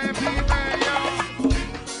 my man B-Man, y'all.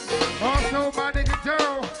 Also my nigga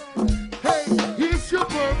Daryl. Hey, it's your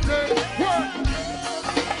birthday. What?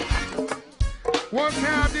 One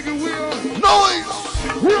time, nigga Will. Noise.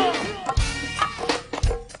 What?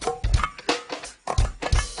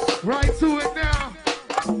 Right to it now.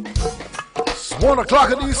 It's 1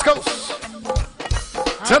 o'clock on the East Coast.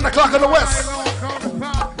 10 o'clock on the West.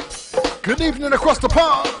 Good evening across the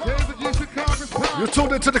pond. You're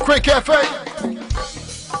tuned into the Crank Cafe.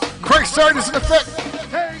 Crank Saturdays in effect.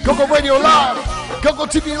 Go Radio Live. Go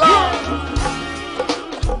TV Live.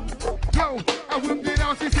 Yo, I whipped it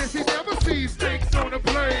out. She said she never seen snakes on the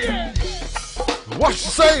plane. What you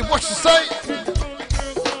say? What you say?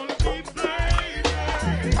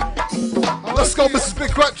 Let's go, Mrs.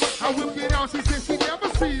 Big Crutch. I whipped it out. She said she never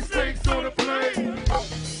seen snakes on the plane.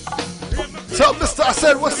 Tell Mr. I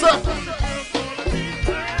said, what's up?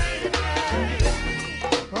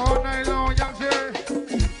 All night long, young Jerry.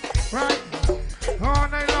 Right? All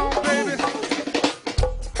night long, baby.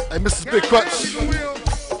 Hey, Mrs. Big Crutch.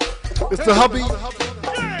 It's the hubby.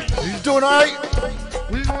 You doing all right?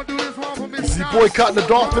 We gonna do this one for Miss Is he boycotting the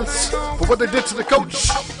Dolphins for what they did to the coach?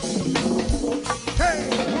 Hey,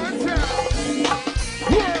 one time.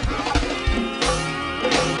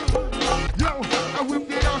 Yo, I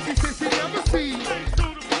whipped it out. She said she never seen.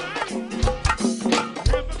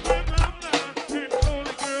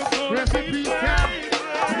 Rest in peace, Cal.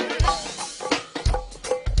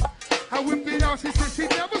 I whipped it out. She said she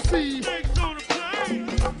never seen.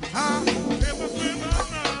 Huh?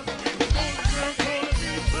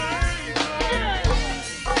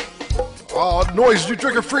 Oh, Noise, you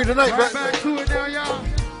drinking free tonight, man. Back to it now, y'all.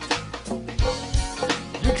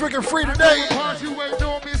 You drinking free today. Pause you waiting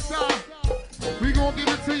on me, son. We gonna give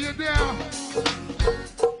it to you now.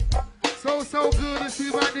 So good to see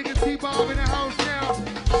my nigga T-Bob in the house now.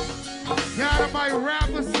 Got my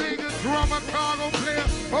rapper, singer, drummer, cargo player,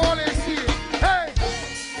 all that shit. Hey!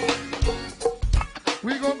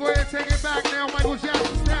 We gonna go ahead and take it back now, Michael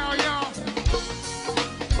Jackson style, y'all.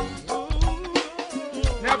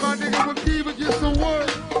 Now my nigga Wakiba get some word.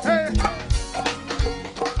 Hey!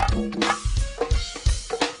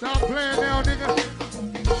 Stop playing now, nigga.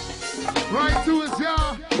 Right to it,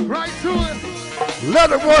 y'all. Right to it.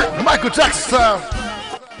 Let it work, Michael Jackson style.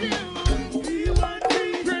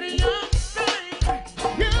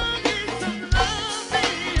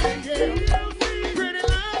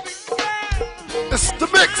 It's the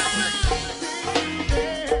mix.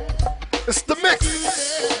 It's the mix.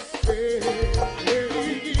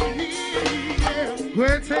 Go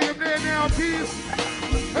ahead and take him there now, peace.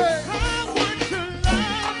 Hey.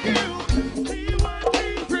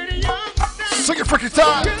 Sing it, freaky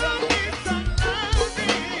time.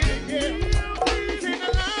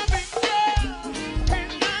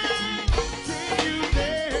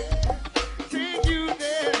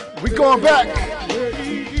 We going back.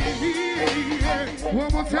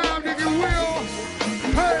 One more time, nigga, Will.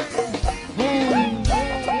 Hey.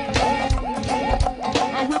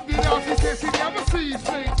 I whipped it out. She said she never sees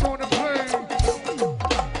things on the plane.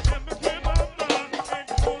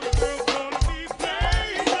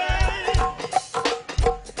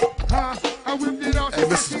 I whipped it out. Hey,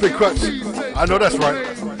 Mrs. Big Crutch. I know that's right.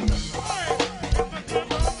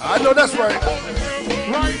 I know that's right.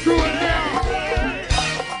 Right to it now.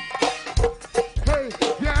 Hey,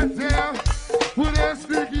 goddamn. With that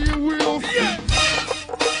sticky and wheels.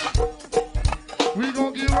 We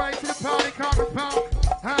gonna get right to the party, carpet pop.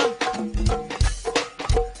 Huh?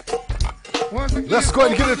 Let's go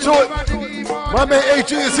ahead and get into it. My man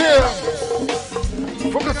AG is here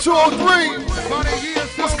from the 203.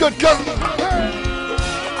 What's good, cousin?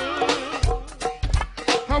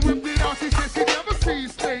 I whipped it out. She said she never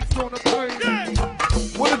sees snakes on the plane.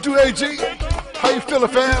 What it do, AG? How you feeling,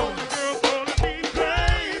 fam?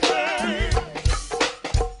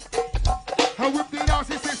 I whipped it out.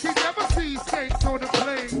 She said she never sees snakes on the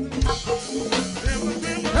plane.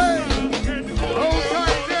 Hey, hold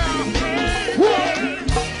tight now. Whoa.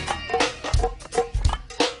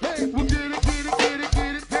 Hey, we'll get it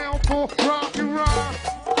down for rock and roll.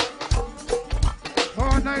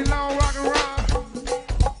 All night long, rock and roll.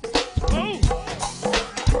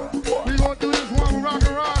 We gonna do this one rock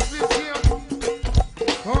and roll this year.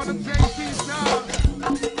 On the JC style.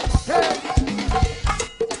 Hey.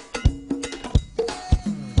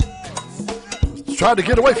 Tried to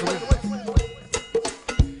get away from me.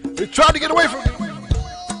 They tried to get away from me.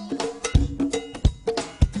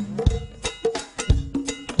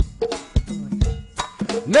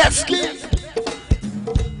 Nevsky.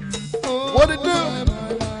 What it do?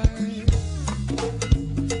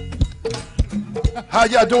 How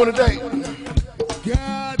y'all doing today?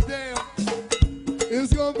 Goddamn.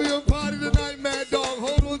 It's gonna be a party tonight, Mad Dog.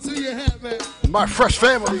 Hold on to your hat, man. My fresh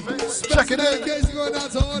family. Check it in. Dedication going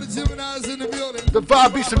out to all the Geminis in the building. The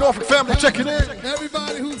Vibe Beast and Norfolk family. Check it in.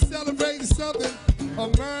 Everybody who's celebrating something, a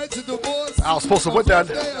marriage, a divorce. I was supposed to be down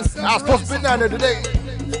there. I was supposed to be down there today.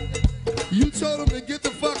 You told him to get the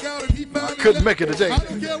fuck out and he found Couldn't make it today. I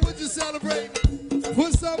don't care what you celebrate.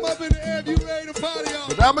 Put something up in the air if you ready to party on.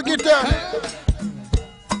 But I'm going to get down there.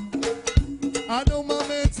 I know my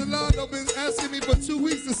man Talano been asking me for 2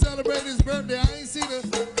 weeks to celebrate his birthday. I ain't seen a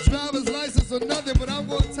driver's license or nothing, but I'm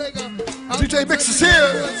going to take a... DJ Mix is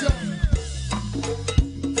here.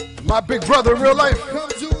 My big brother in real life.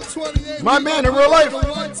 My man in real life.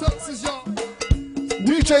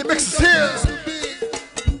 DJ Mix is here.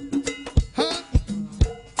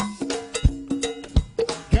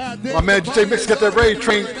 My man DJ Mix got that raid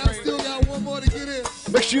train.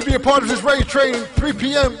 Make sure you be a part of this raid train. 3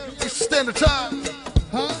 p.m. Eastern Standard Time.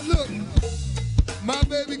 Look, my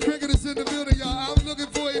baby cricket is in the building, y'all. I'm looking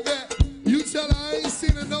for you back.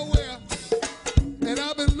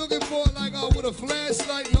 a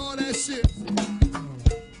flashlight and all that shit.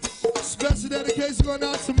 Special dedication going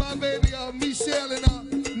out to my baby Michelle and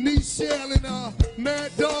Nichelle and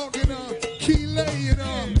Mad Dog and Keeley and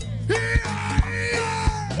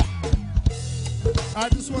I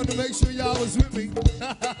just wanted to make sure y'all was with me.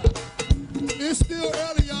 It's still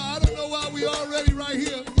early, y'all. I don't know why we already right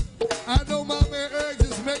here. I know my man Eric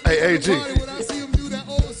just makes me AG. when I see him do that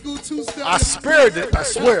old school two-step. I spared it, I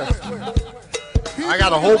swear. I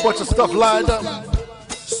got a whole bunch of stuff lined up,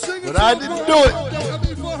 but I didn't do it.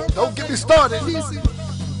 Don't get me started.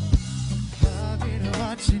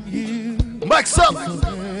 Mike's up.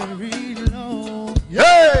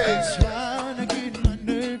 Yay!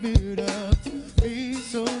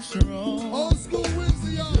 Old school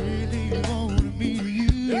Wednesday, y'all. Really wanna meet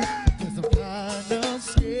you, 'cause I'm kinda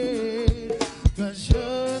scared, 'cause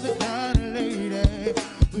you're the kind of lady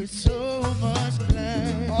with so much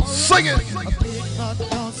class. Sing it! I pick my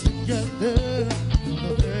thoughts together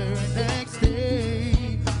the very next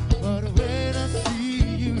day, but when I see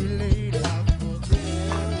you laid out for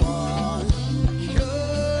breakfast,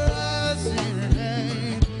 your eyes in her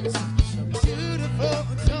hand, such a beautiful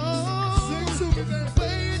tone. Sing to me, man.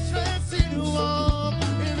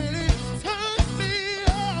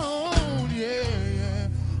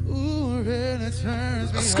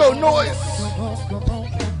 Let's go, noise. Come on,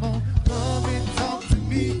 come and talk to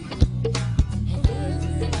me. I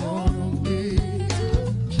really wanna be.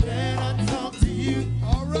 Can I talk to you?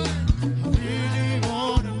 All right. I really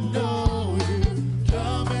wanna know you.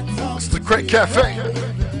 Come and talk It's the Crank Cafe.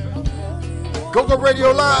 Go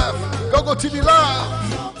Radio Live. Go TV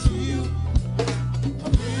Live. talk to you. I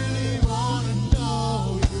really wanna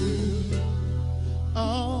know you.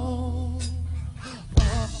 Oh.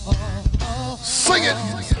 Sing it.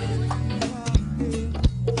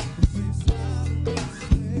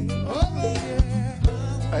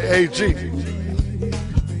 Hey, AG.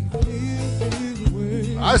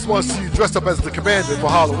 I just want to see you dressed up as the commander for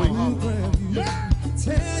Halloween.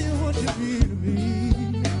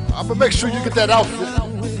 I'm going to make sure you get that outfit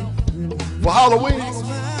for Halloween.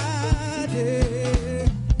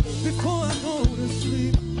 Before I go to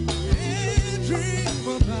sleep and dream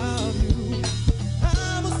about you,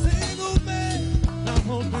 I'm a single man. I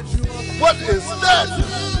hope that you are. What is that?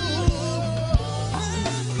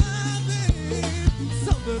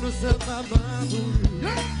 Something to set my mind to you.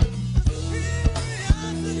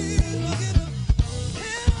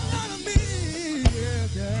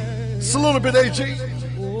 It's a little bit AG.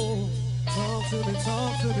 Talk to me,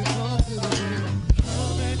 talk to me, talk to me.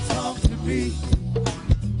 Come and talk to me.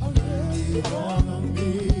 I really wanna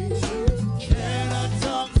meet you. Can I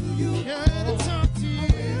talk to you? Can I talk to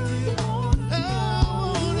you? I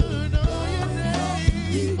wanna know your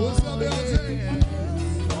name. What's up, LJ?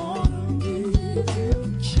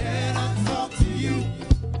 Can I talk to you?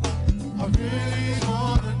 I really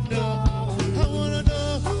wanna know. I wanna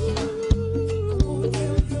know.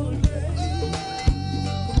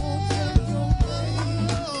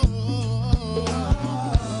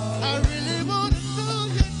 I really wanna know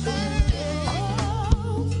your name.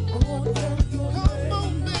 Come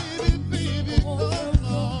on, baby, baby, come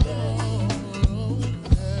on.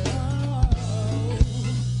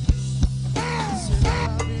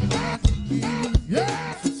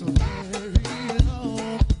 Yeah. So very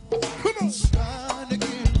long. Come on. Trying to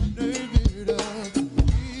get my nerve up to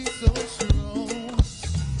be so strong.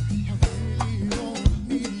 I really wanna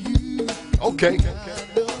meet you. Okay.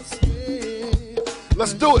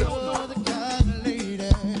 Let's do it. You're the kind of lady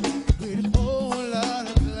with a whole lot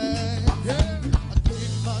of class. I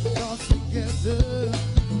keep my thoughts together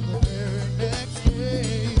for the very next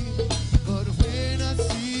day. But when I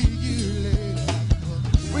see you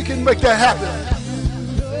later, We can make that happen.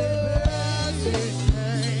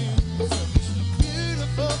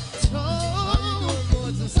 beautiful tone.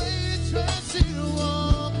 To say it, try to see the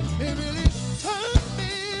one. It really turns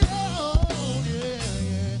me on.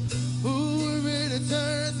 Yeah. Ooh, it really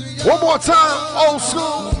turns me on. One more time, old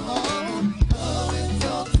school.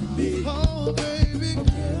 Oh, baby,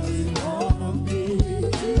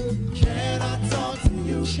 can I talk to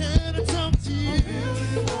you? Can I talk to you?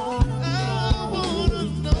 I wanna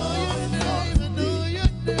know your name. I know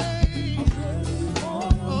your name.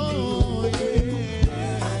 Oh,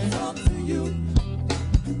 yeah. Talk to you.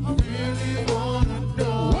 I really wanna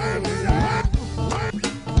know.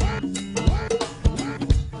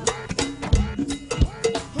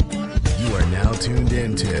 You are now tuned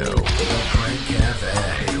into The Crank Cafe.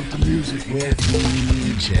 Music with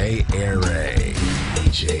DJ Air-Ray.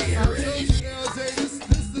 DJ Air-Ray. LJ,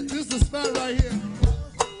 this the spot right here.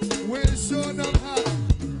 Where it's showing up hot.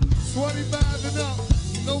 25 and up.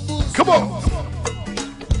 No bullshit. Come on.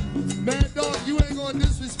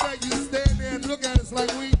 disrespect, you stand there and look at us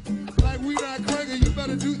like we not cranking. You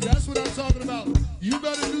better do. That's what I'm talking about. You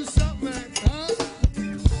better do something, man. Huh?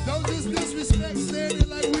 Don't just disrespect standing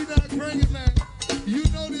like we not cranking, man. You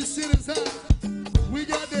know this shit is hot. We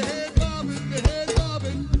got the head bobbing, the head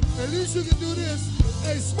bobbing. At least you can do this.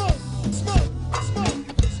 Hey, smoke, smoke, smoke,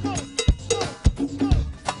 smoke, smoke, smoke.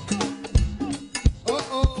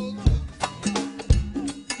 Uh-oh.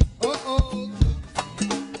 Uh-oh.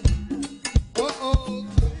 Uh-oh.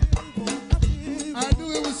 I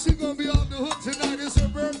knew it was she gonna be off the hook tonight. It's her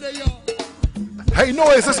birthday, y'all. Hey,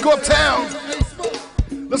 noise, let's go uptown. Hey, smoke.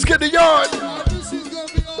 Let's get the yard. I knew she's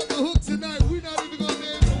gonna be off the hook tonight. We're not even gonna be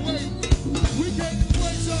able to wait. We can't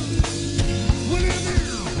wait something. What do you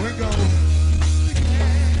mean? We go.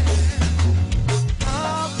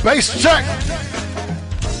 Bass check.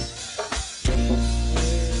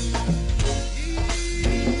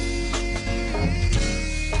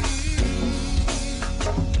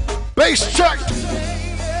 Bass check.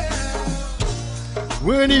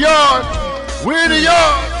 We're in the yard. We're in the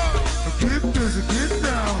yard. Get busy, get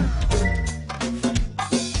down.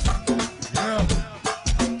 Yeah.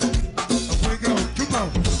 Up we go. Come on.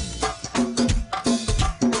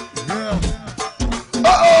 Yeah.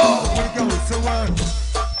 Uh-oh. Up we go. So what?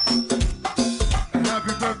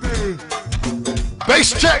 Happy birthday. Bass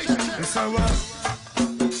check. And so what?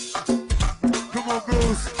 Come on,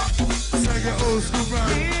 Bruce. Sing your old school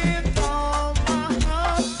rhyme.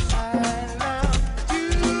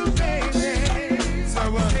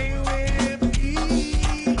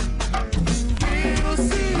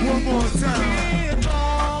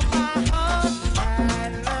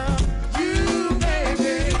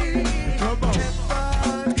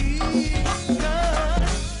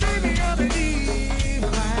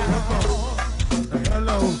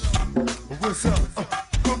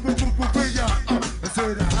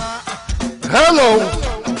 Hello.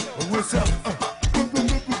 What's up?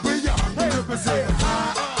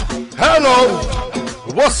 Hello.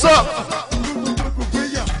 What's up?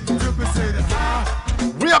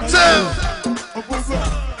 We uptown. What's up?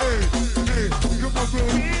 Hey, hey, come on, bro.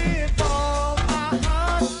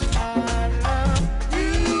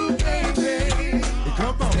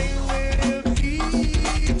 Come on.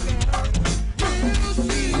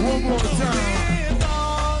 One more time.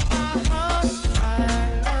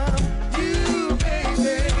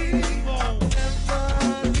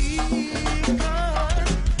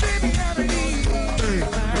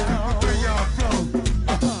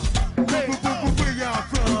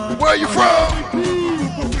 Where you from?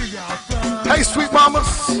 Hey, sweet mamas.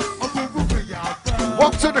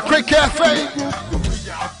 Walk to the Crate Cafe.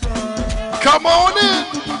 Come on in.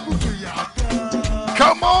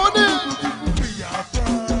 Come on in.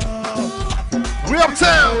 We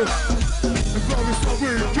uptown.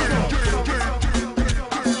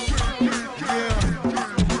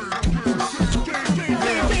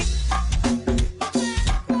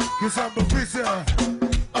 Cause I'm a preacher.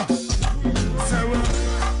 Sarah.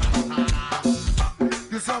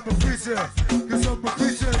 Cause I'm a preacher. Cause I'm a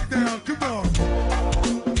preacher down. Come on.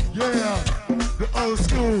 Yeah. The old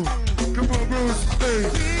school. Come on, Bruce. Hey.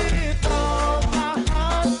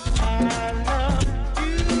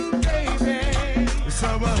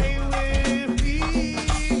 Sarah.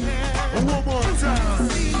 One more time.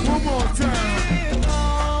 One more time.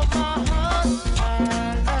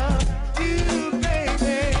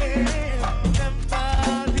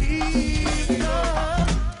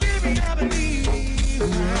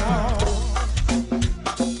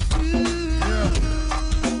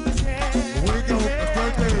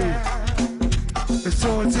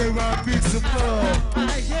 So until I beat some love.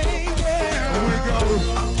 Here we go.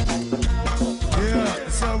 Yeah,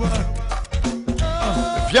 so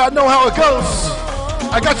If y'all know how it goes,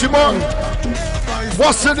 I got you, Martin.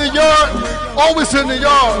 What's in the yard? Always in the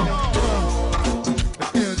yard.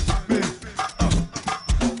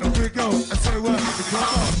 here we go. I say what? Come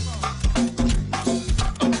on.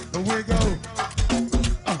 Here we go.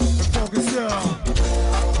 Focus down.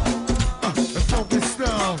 Focus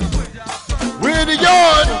down. We're in the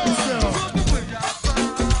yard.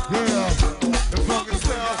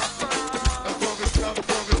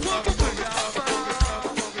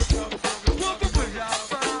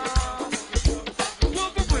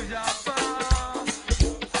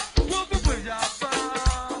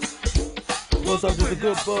 What's up? This is a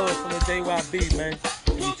good buzz from the JYB, man.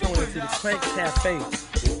 And you tune into the Crank Cafe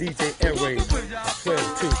with DJ Air Raid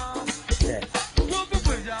 12-2. Yeah.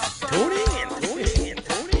 Tune in, tune in,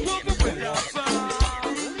 tune in, tune in.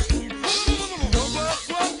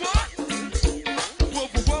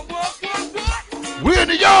 We're in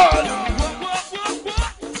the yard.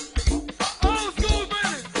 Old school,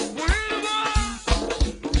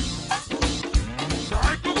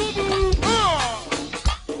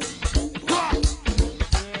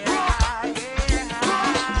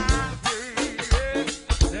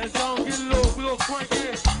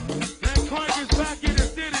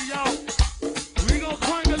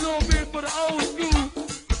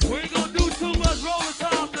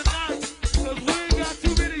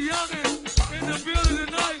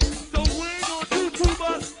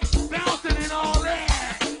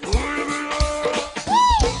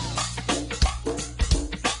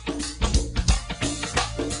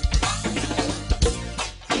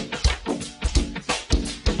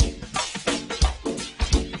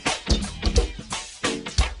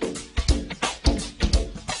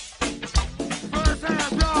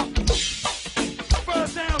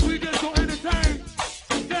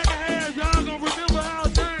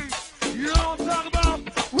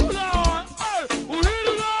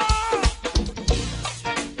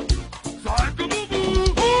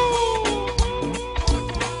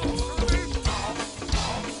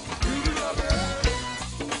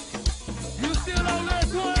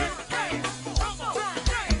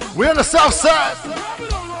 We're on the south side.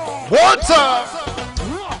 One time.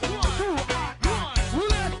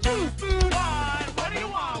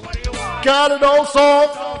 Got it all song.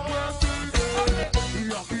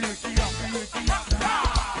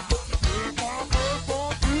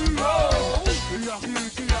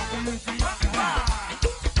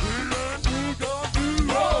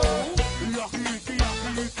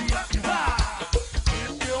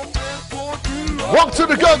 Walk to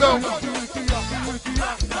the go-go.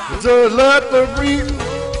 To let the read.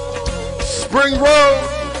 Spring Road.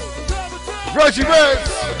 Reggie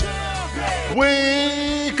Reds.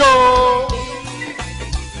 We go.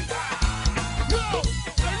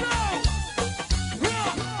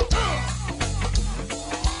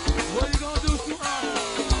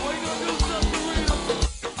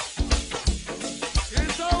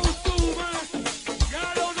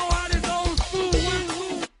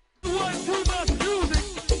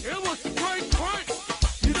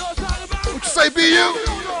 Say BU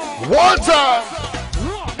one time.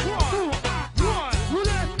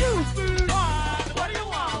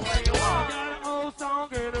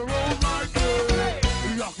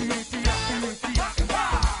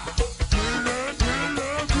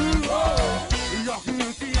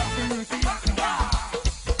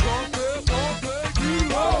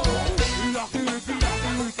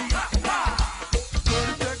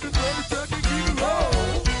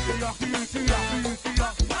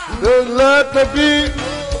 Then let the beat.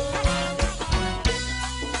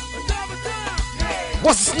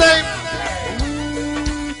 What's his name?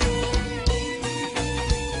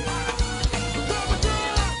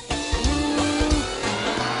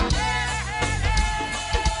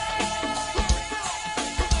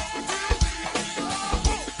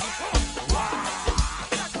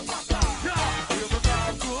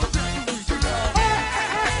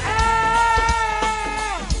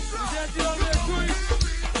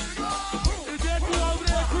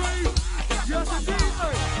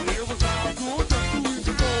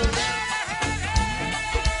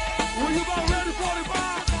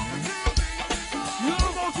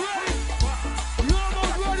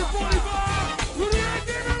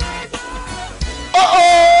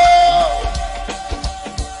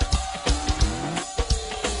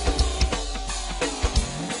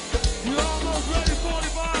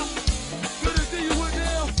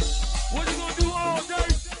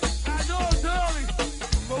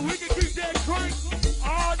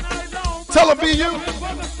 Tell her be you.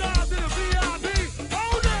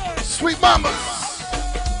 Sweet mama.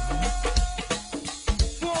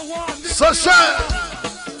 Sunshine.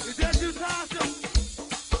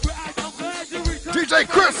 DJ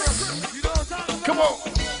Chris. Come on.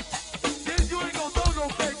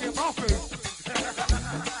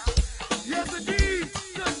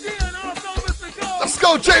 Let's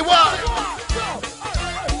go, JY.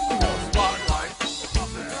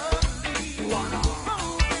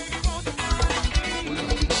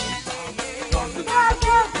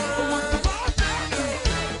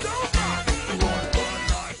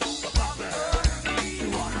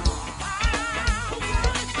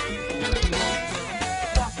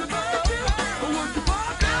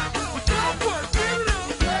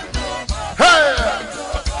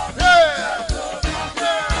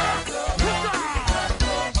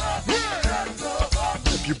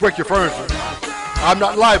 Break your furniture. I'm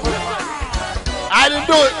not liable. I didn't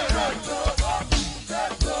do it.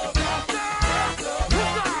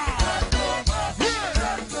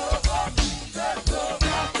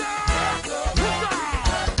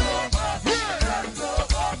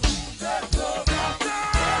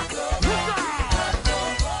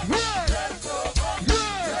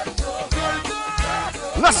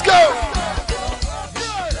 Let's go.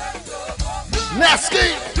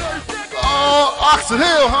 Nasty. Oxon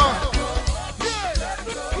Hill, huh?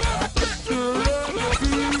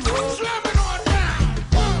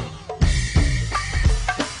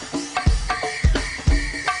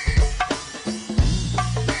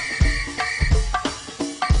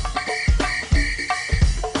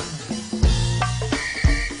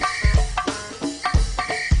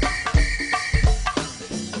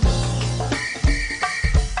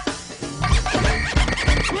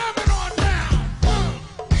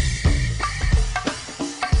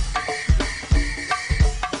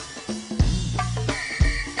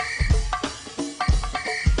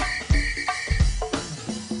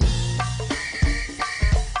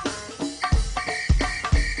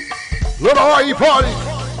 Little RE party.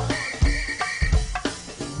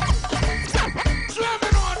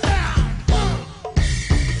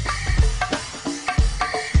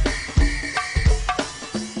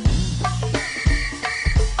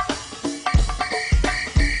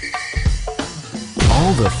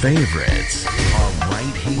 All the favorites are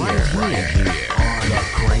right here on the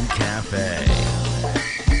Crank Cafe.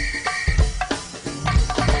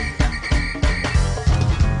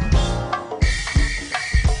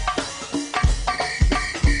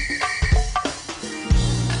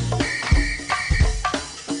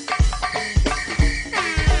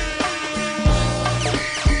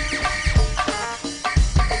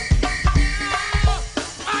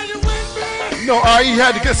 You know, R.E.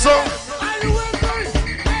 had to get some.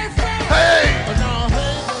 Hey!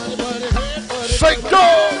 Shake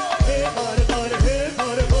dog!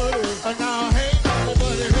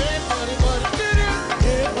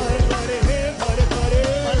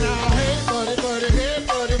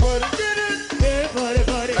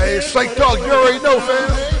 Hey, shake dog, you already know, fam.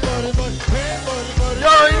 You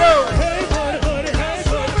already know.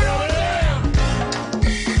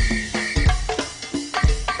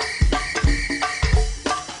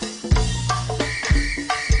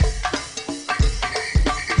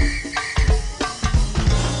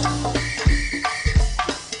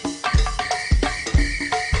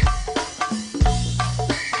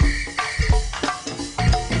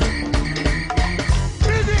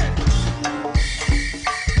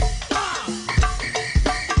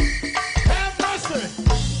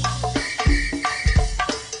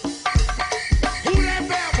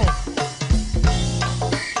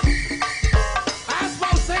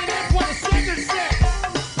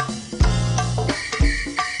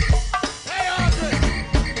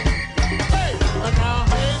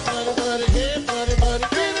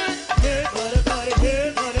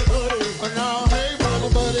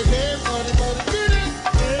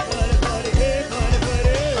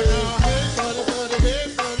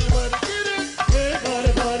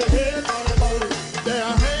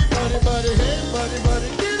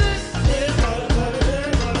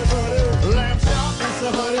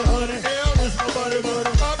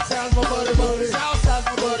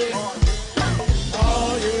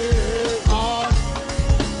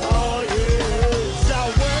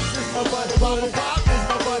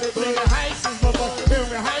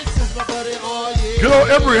 Good old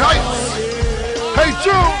Emory Heights. Hey,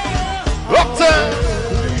 June. Uptown.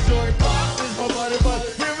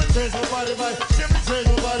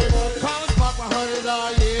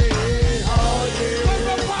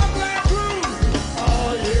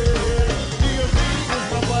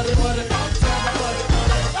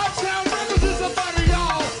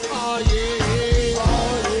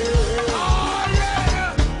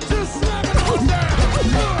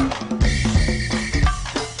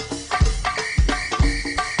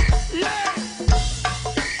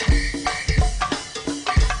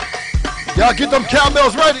 Y'all get them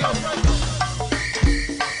cowbells ready.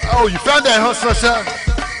 Oh, you found that, huh, Sunshine?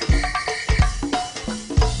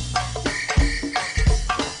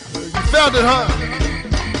 You found it, huh?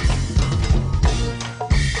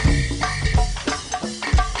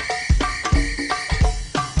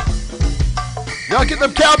 Y'all get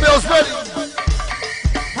them cowbells ready.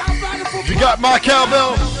 You got my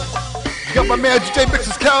cowbell. You got my man DJ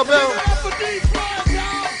Mix's cowbell.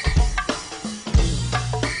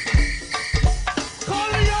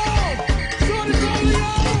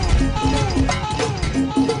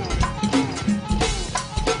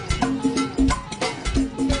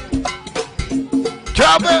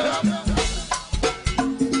 Cowbell.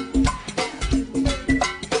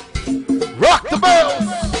 Rock the bells.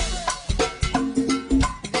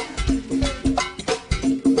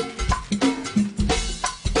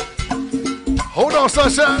 Hold on,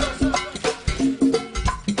 Sunshine.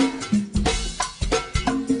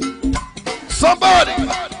 Somebody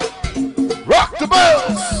rock the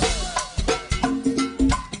bells.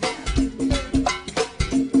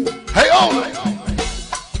 Hey, Ole.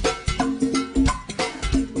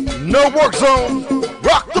 No work zone.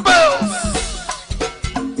 Rock the bells.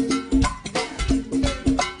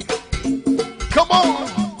 Come on.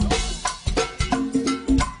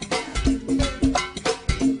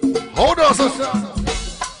 Hold on, Sunshine.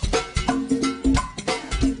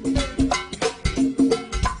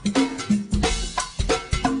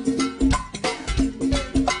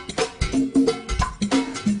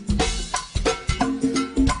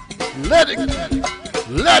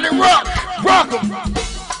 Let it rock. Rock 'em.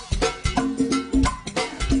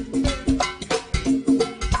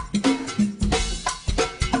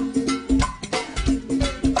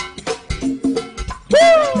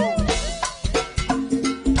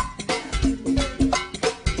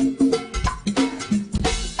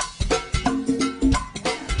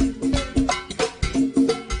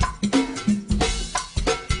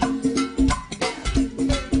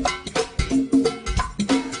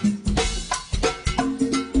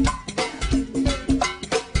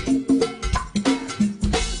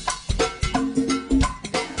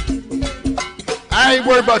 ain't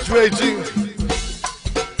worried about you, AG.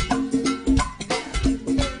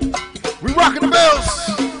 We rocking the bells.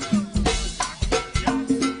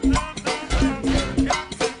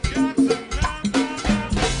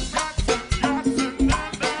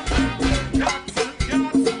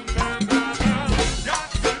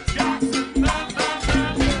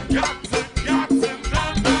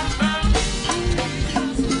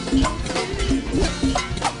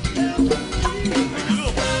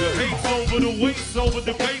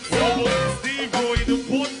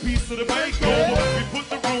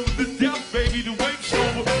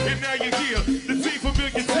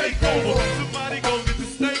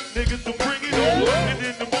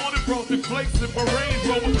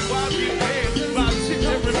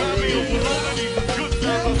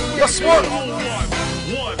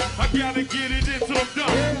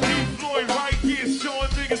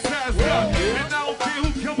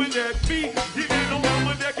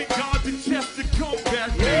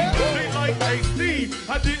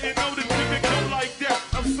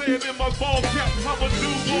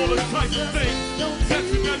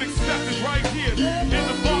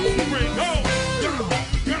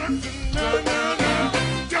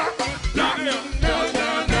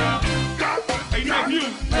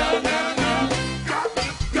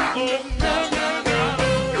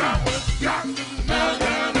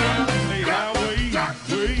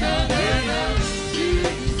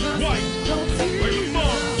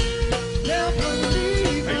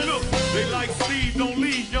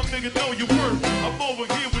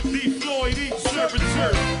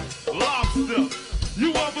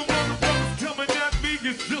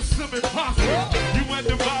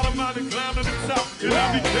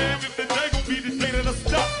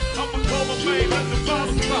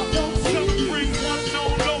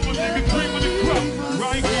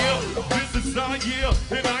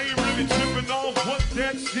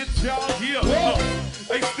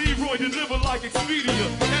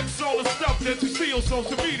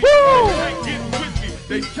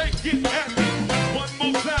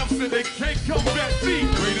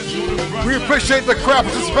 We appreciate the crowd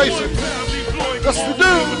participation. That's the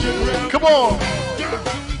dude. Come on.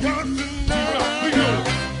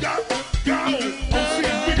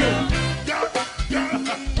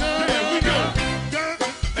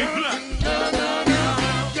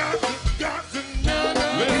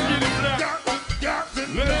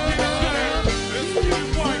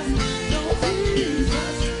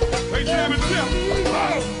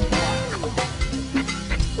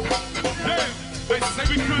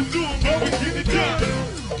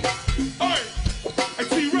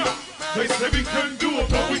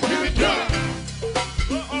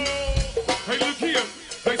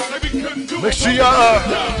 Make sure you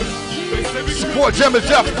support Jammin'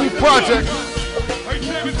 Jeff Food Project.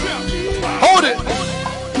 Hold it.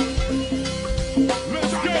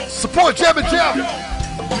 Support Jammin' Jeff.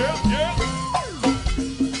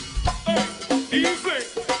 Easy.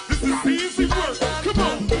 This is easy work. Come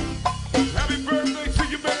on. Happy birthday to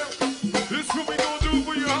you, man. This is what we gonna do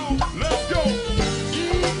for you home. Let's go.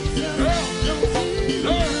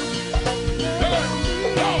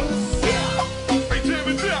 Hey,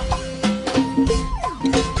 Jammin' Jeff.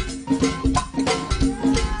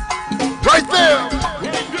 Right there.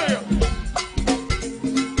 Right there.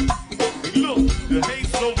 Hey, look, the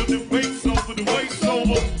hate's over, the weight's over, the weight's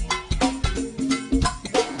over.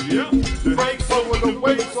 Yeah, the hate's over, the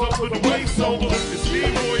weight's over, the weight's over. It's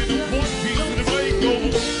Leroy in the one piece of the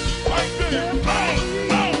makeover. Right there. Right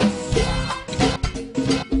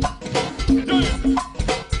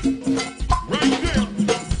there.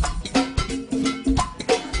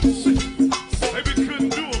 Baby couldn't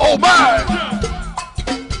do it. Oh my!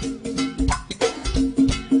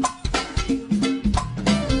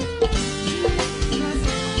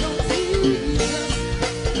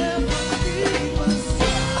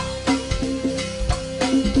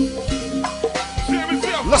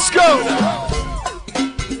 Let's go!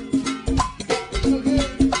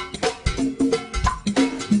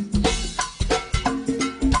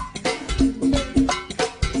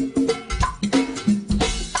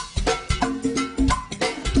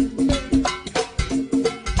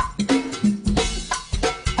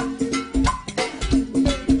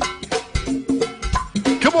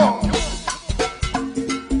 Come on!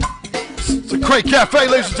 It's the Crank Cafe,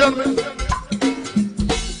 ladies and gentlemen.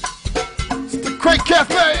 It's the Crank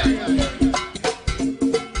Cafe.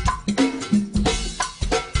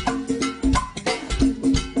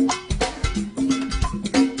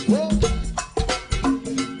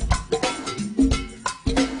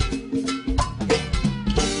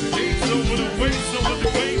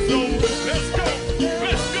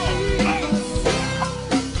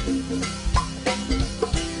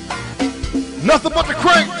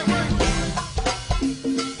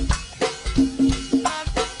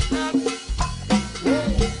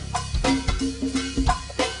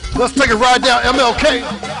 Let's take a ride down MLK.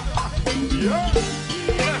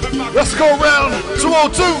 Let's go around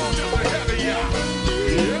 202.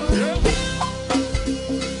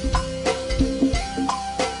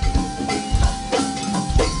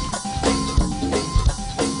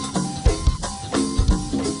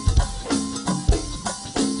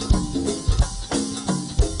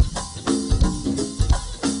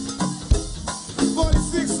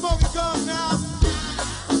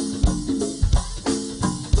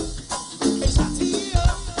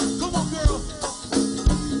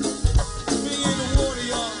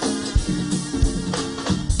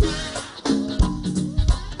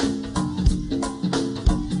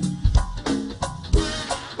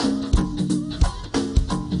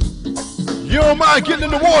 You don't mind getting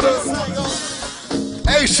in the water.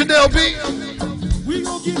 Hey, Chanel B. We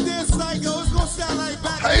gonna get there, psycho. It's gonna sound like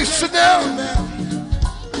back. Hey, Chanel.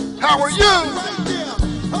 How are you? Right there.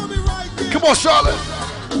 Hold me right there. Come on, Charlotte.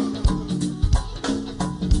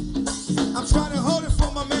 I'm trying to hold it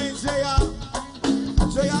for my man, JR.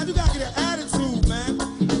 JR, you gotta get an attitude, man.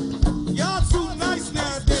 Y'all too nice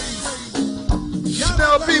nowadays.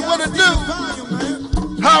 Chanel B, what it do?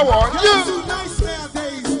 How are Y'all you? too nice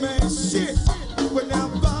nowadays, man. Shit. But now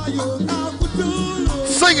Bio Alpha Dolo.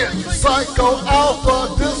 Sing it. Psycho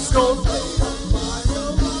Alpha Disco.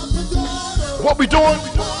 What we doing?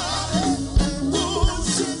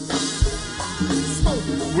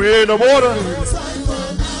 We're in the water.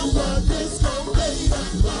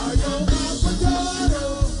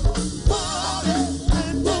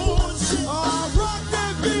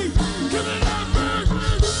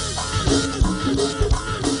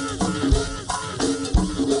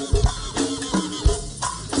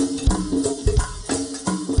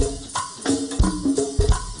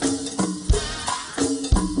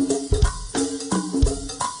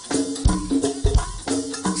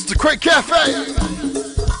 Crank Cafe.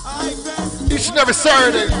 Each and every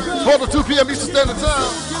Saturday, 12 to 2 p.m. Eastern Standard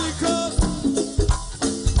Time.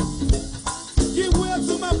 Get well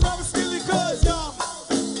to my brother Skilly Cuz, y'all.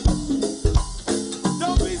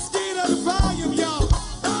 Don't be scared of the volume, y'all.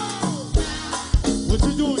 What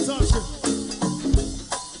you doing, Tasha?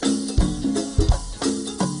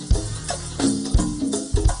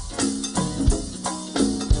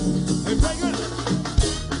 Hey, break it.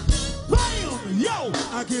 Bam! Yo!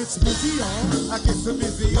 I get busy, y'all. I get so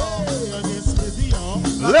busy, y'all. I get busy, y'all.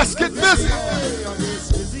 Let's get busy. Hey, I get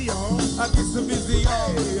busy, y'all. I get so busy, y'all.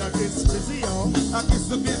 I get busy, y'all. I get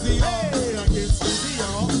so busy, y'all. Hey, I get busy,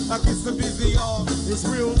 y'all. I get so busy, y'all. It's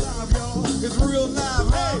real live, y'all. It's real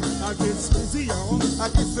live, hey. I get busy, y'all. I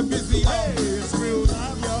get so busy, y'all. Hey, it's real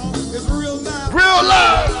live, y'all. It's real live. Real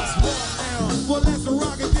live. Well, let's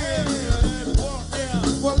rock it down.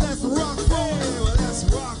 Well, let's rock down. Well, let's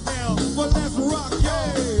rock now. Well, let's rock,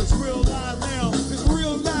 y'all. It's real live now. It's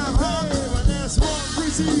real live, hey. Well, let's rock,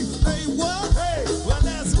 Chrissy. Hey, what? Hey, well,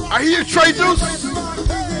 let's rock. I hear you, Trey Deuce. Well,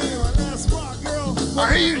 let's rock, girl. I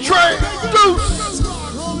hear you, Trey Deuce. Let's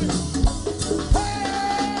rock, homie. Hey,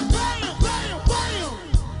 bam, bam, bam.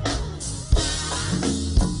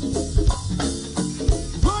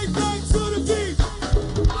 Right back to the beat.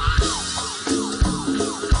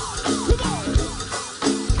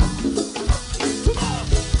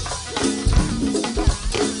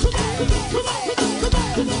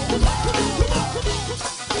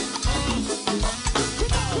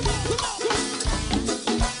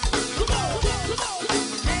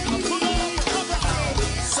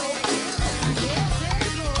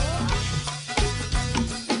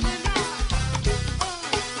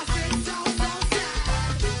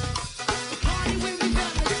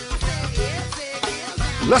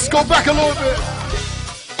 Let's go back a little bit.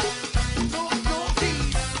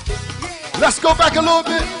 Let's go back a little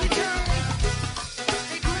bit.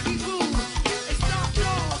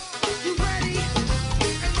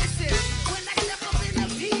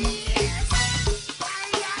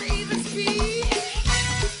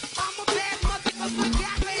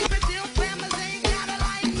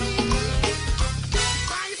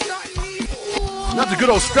 Not the good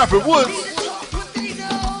old Scrappy Woods.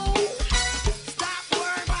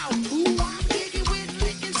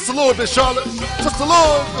 Just a little bit, Charlotte. Just a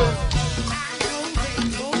little bit.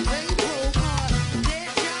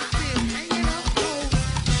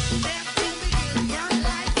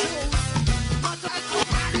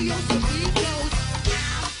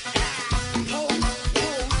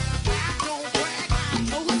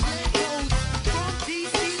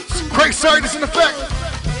 Great Saturdays in effect.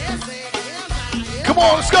 Come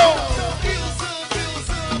on, let's go.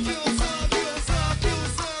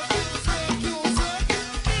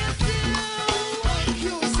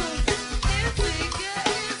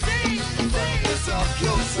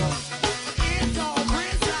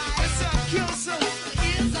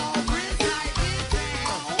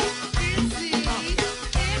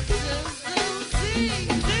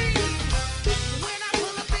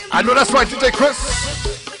 I know that's right, DJ Chris.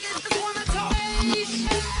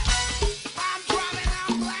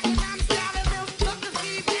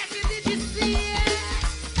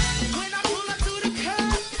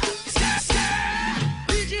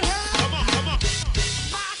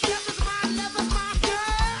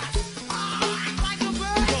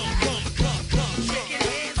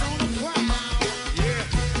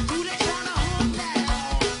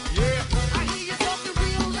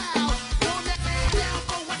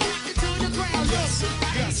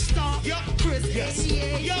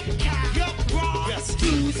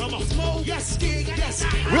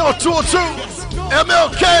 We on 202,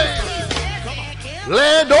 MLK,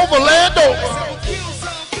 Land Over, Land Over.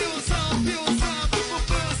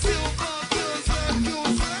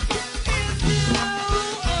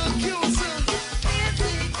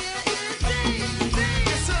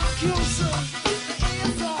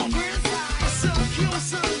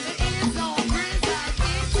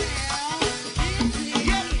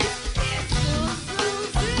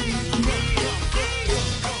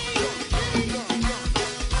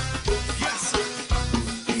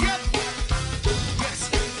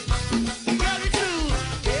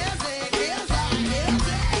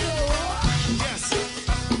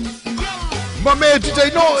 My man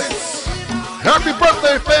DJ Noise, happy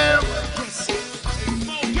birthday, fam.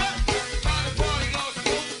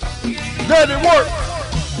 Let it work.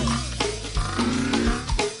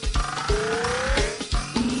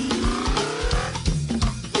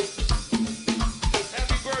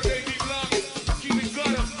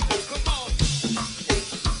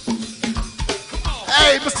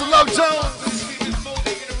 Hey, Mr. Love Jones,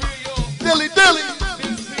 Dilly Dilly,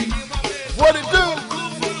 what it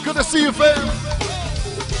do? Good to see you, fam.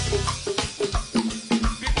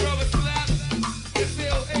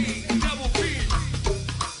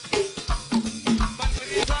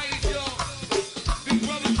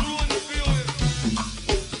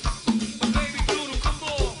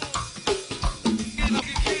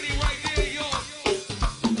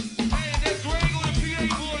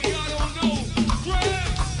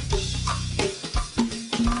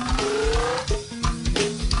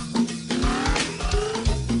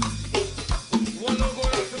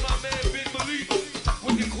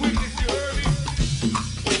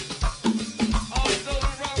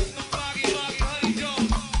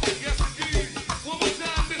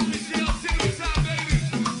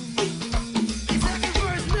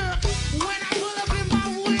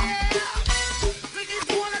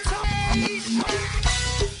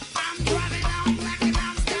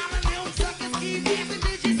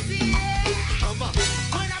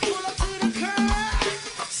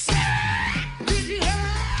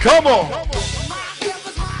 Come on.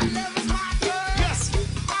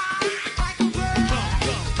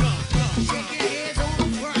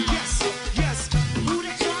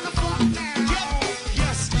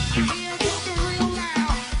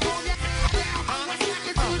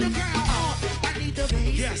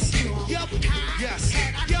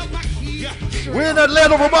 We're in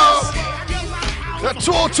Atlanta, Vermont. That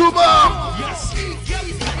 202 mile.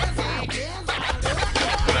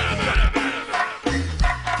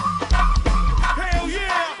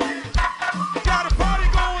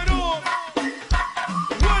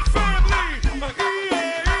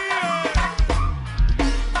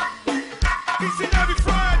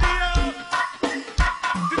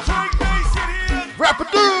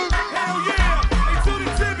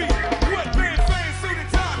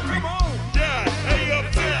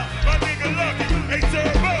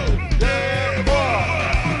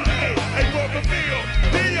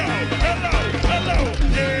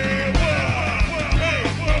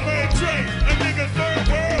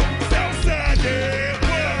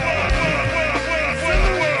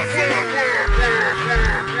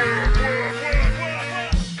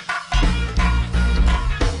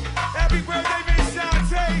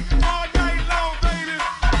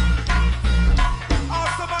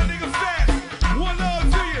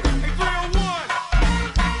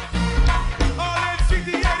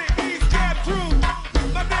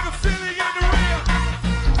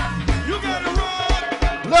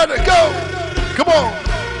 Let it go. Come on.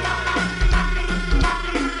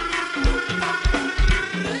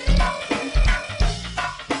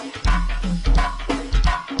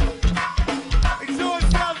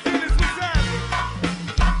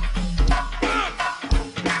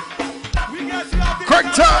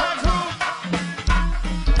 Crank time.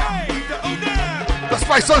 That's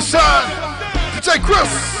my sunshine. DJ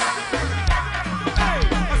Chris.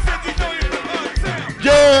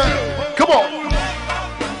 Yeah. Come on.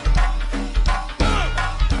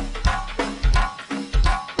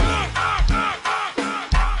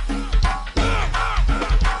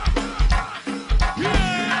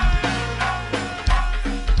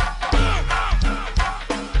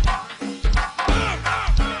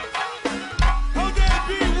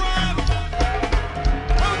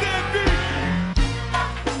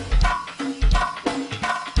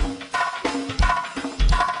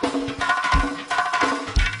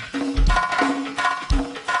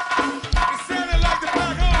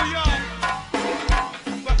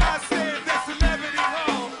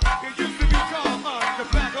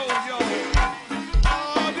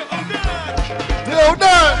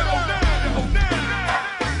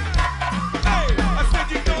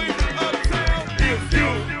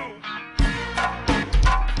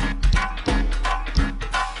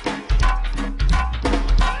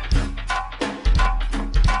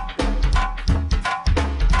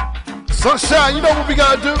 Sunshine, you know what we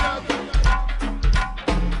gotta do.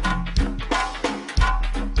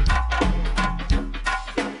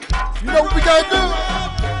 You know what we gotta do.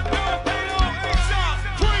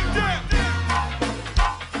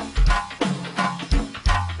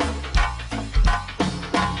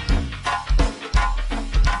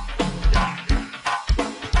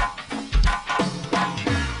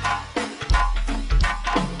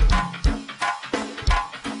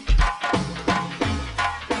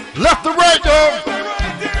 Left to right, dog.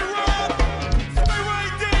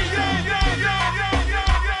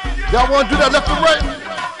 Y'all want to do that left to right?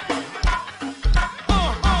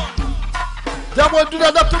 Y'all want to do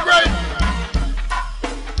that left to right?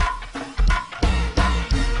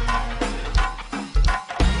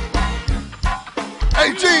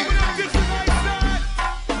 Hey, G.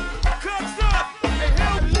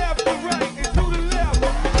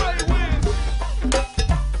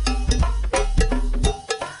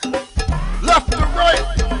 Left to right.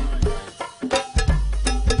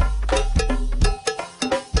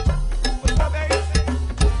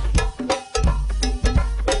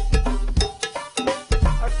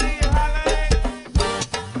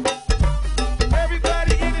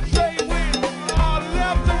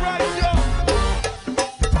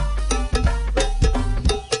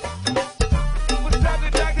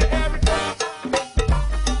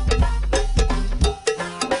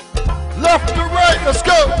 Left to right, let's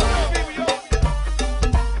go.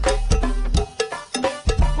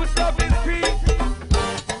 What's up, Miss P?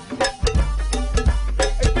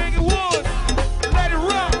 Hey, Biggie Woods, let it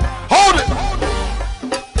rock. Hold it.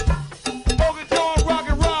 Morgan John, Rock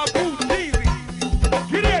and Rob, Boots, Jeezy.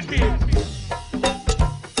 Get at me.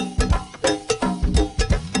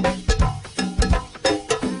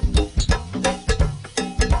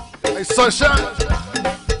 Hey, Sunshine,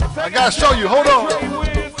 I gotta show you. Hold on.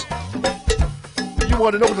 You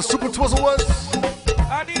want to know what the Super Twizzle was?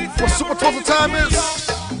 What Super Twizzle time is?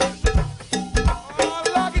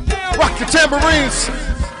 Rock your tambourines.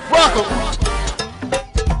 Rock 'em.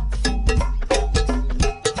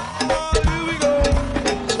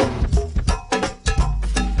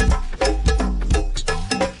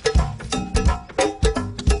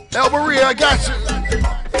 El Maria, I got you.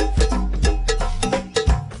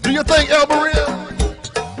 Do your thing, El Maria.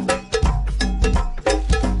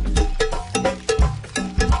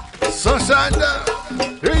 Sunshine down.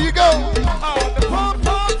 Here you go.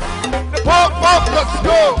 Pump, pump, let's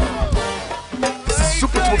go. This is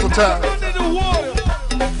Super Twizzle time.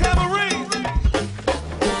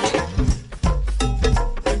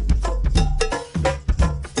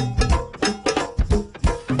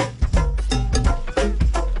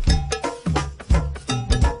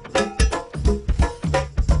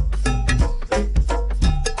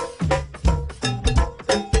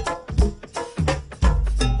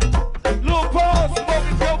 Lil Paul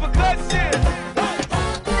smoking dope percussion.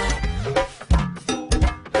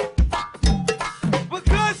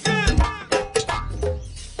 Percussion.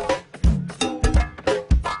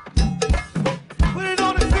 Put it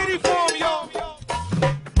on the city for 'em, y'all.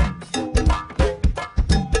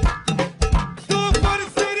 Do it for the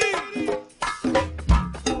city.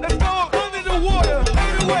 Let's go under the water.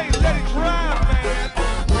 Ain't away, let it drive, man.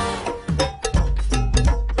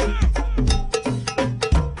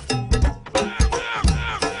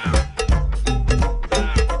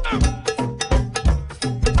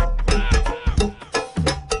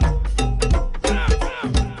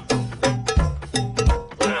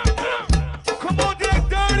 Come on, Deck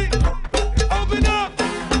Dirty. Open up.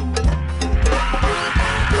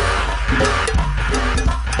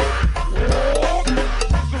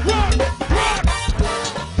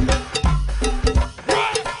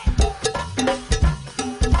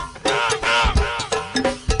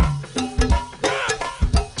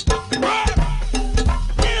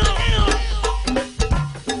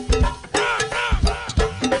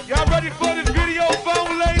 Y'all ready for this video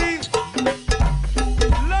phone, ladies?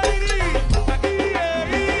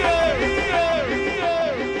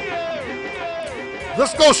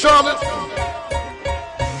 Let's go, Charlotte.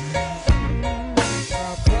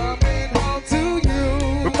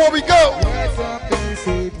 Before we go,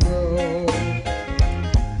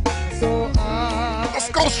 let's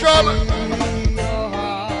go, Charlotte.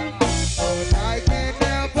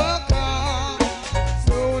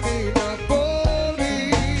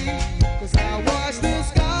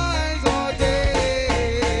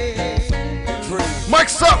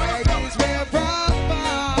 Mike's up.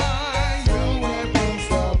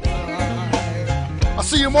 I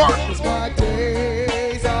see you, Mark. I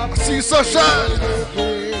see you, Sunshine.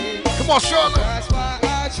 Come on, Charlotte.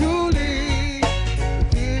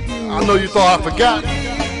 I know you thought I forgot.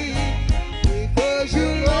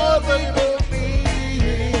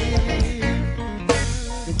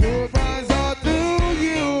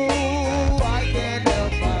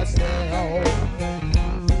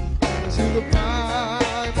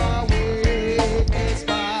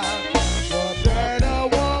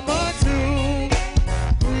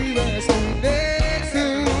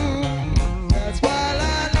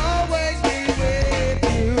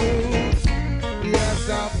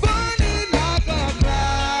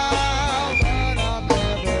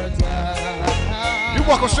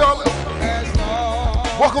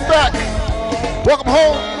 Welcome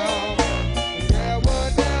home. There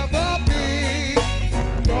will never be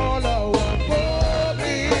your love for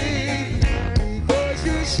me because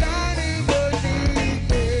you're shining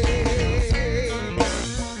beneath me.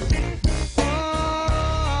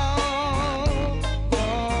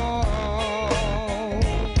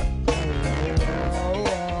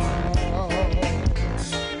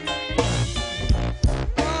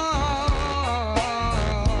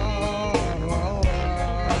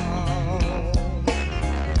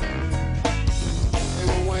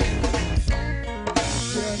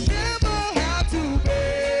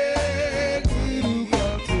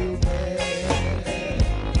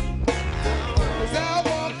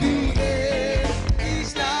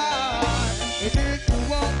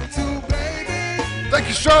 Thank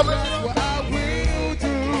you, Charlotte.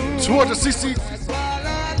 200cc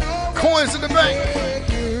coins in the bank.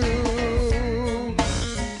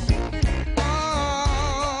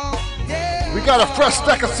 We got a fresh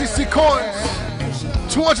stack of CC coins.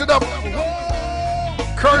 200 of them.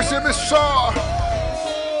 Courtesy of Miss Shaw.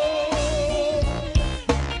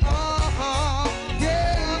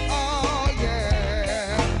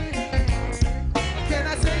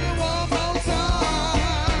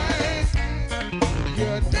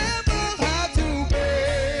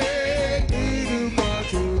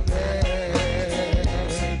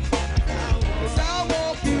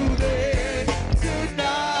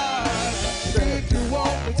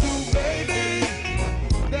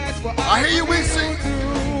 I hear you, we sing.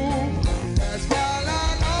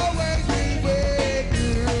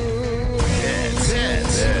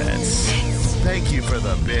 Thank you for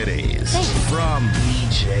the biddies from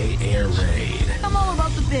DJ Air Raid. I'm all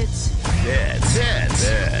about the bits. Bits.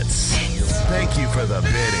 Thank you for the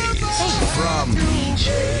biddies from DJ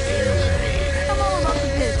Air Raid. I'm all about the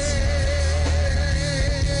bits.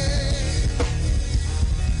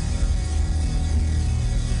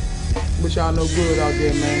 Wish y'all no good out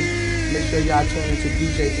there, man. Make sure y'all tune into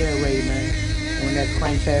DJ Air Raid, man. On that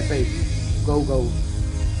Crank Cafe. Go.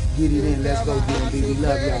 Get it in. Let's go, DMB. We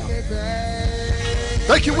love y'all.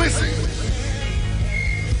 Thank you, Wissy.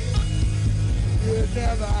 You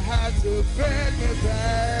never had to beg me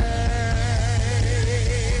back.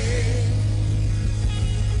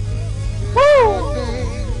 Woo!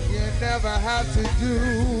 You never have to do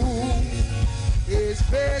is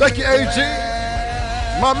beg. Thank you, AG.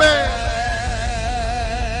 My man.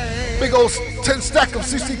 Big old 10 stack of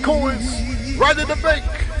CC coins right in the bank.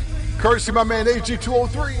 Courtesy my man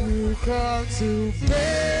AG203. You come to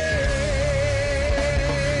pay.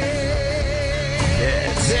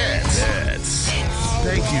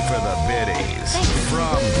 Thank you for the biddies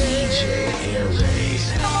from DJ Air Raid.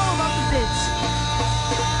 I'm all about the bits.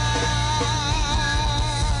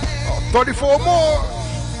 34 more.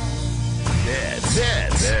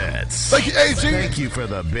 Thank you, AG. Thank you for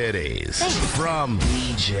the biddies from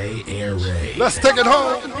DJ Air Raid. Let's take it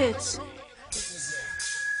home.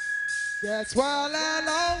 That's why I'll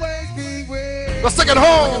always be with. Let's take it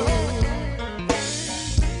home.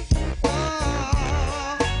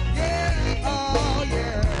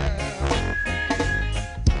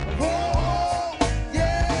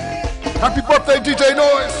 Happy birthday, DJ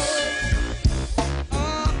Noise.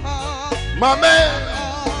 My man.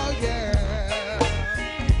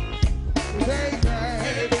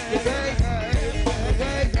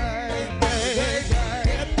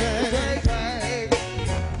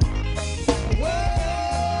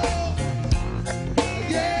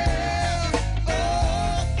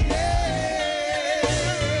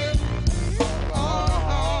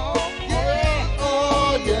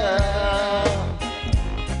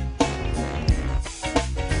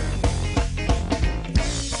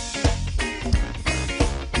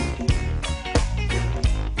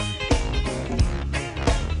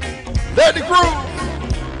 Let it groove.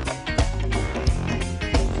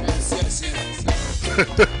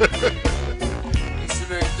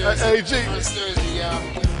 Hey, AG.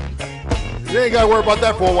 You ain't got to worry about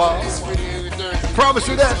that for a while. Promise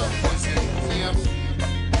you that.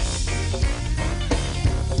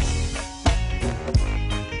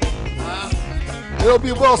 It'll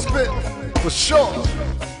be well spent, for sure.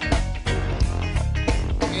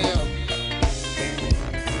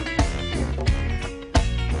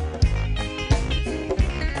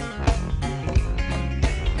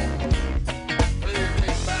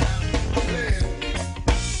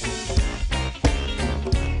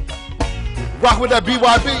 Rock with that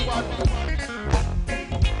BYB.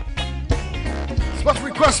 Special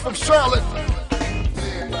request from Charlotte.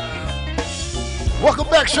 Welcome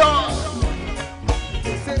back, Sean.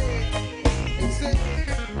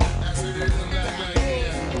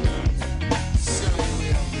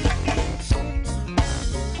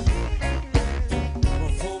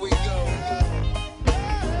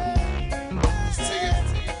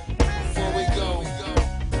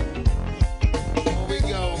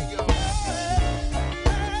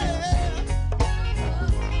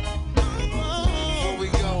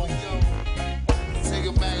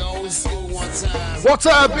 Your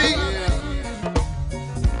time, B.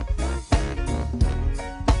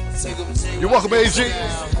 You're welcome, AG.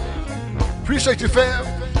 Appreciate you, fam.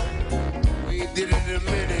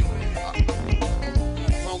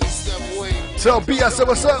 Tell B I said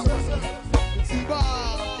what's up.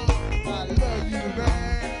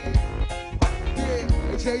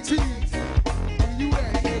 JT, where you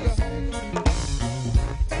at, nigga?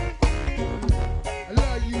 I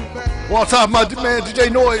love you, man. One time, my man DJ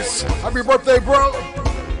Noise. Happy birthday, bro.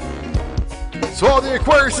 So all the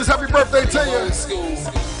Aquariuses, happy birthday to you.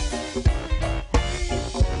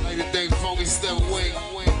 Like the thing funky step away.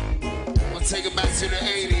 I'll take it back to the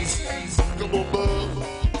 80s. Come on, bub.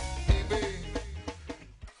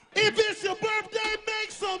 If it's your birthday,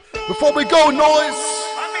 make some noise. Before we go, Noise. I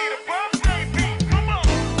need a birthday beat. Come on.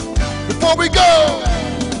 Before we go.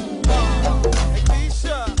 Hey,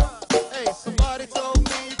 Keisha. Hey, somebody told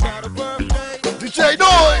me you got a birthday. DJ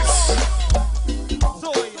Noise.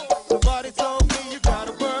 Zoya, somebody told me you got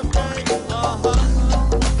a birthday.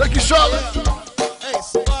 Thank you, Charlotte. Hey,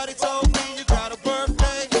 somebody told me you got a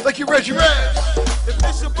birthday. Thank you, Reggie Rad. If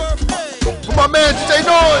it's your birthday. For my man DJ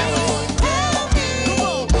Noise.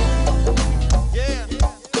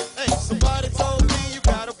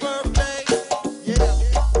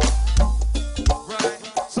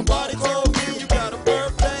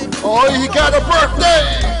 Oh, he got a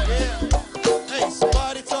birthday. Hey,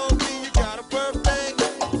 somebody told me you got a birthday.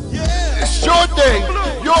 It's your day.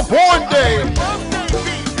 Your born day.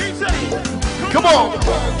 Come on.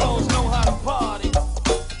 Virgos know how to party.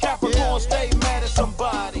 Capricorns stay mad at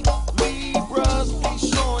somebody. Libras be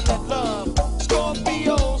showing that love.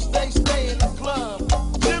 Scorpios they stay in the club.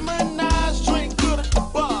 Geminis drink good at the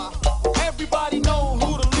bar. Everybody know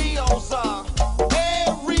who the Leos are.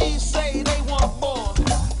 Aries say they want more.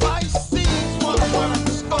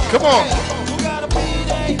 Come on. Who got a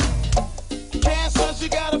B-Day? Cancers, you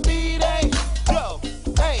got a B-Day. Yo,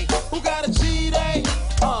 hey, who got a G-Day?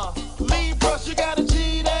 Libras, you got a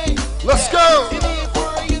G-Day. Let's go. Any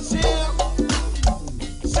Aquarius here?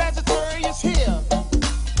 Sagittarius here.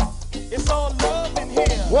 It's all love in here.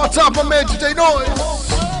 One time for man DJ Noise.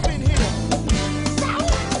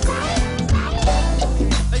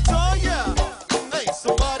 They told ya. Hey,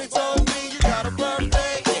 somebody told me you got a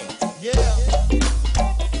birthday. Yeah.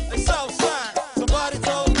 Somebody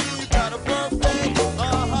told me you got a birthday.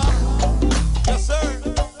 Yes, sir.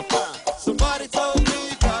 Somebody told me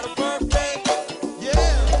you got a birthday.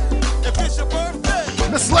 Yeah. If it's your birthday.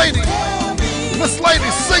 Miss Lady. Miss Lady,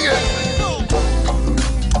 sing it.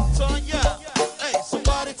 Tonya. Hey,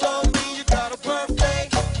 somebody told me you got a birthday.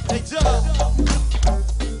 Hey, Joe.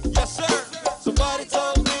 Yes, sir. Somebody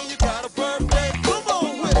told me you got a birthday. Come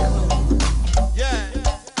on with it. Yeah.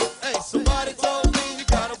 Hey, somebody told me you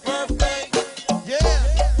got a birthday. Yeah,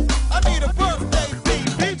 I need a birthday beat.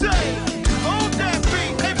 DJ, hold that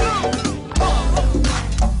beat. Hey, Blue.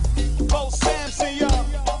 Bo Samson, y'all.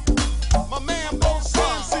 My man Bo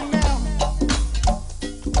Samson now.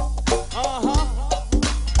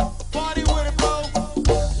 Party with it, Bo.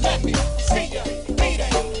 Let me see ya. B-Day,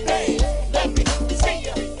 day. Let me see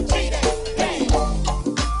ya. G-Day, day.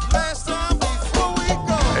 Last time before we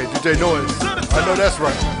go. Hey, DJ Noise. I know that's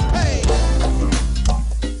right. Hey.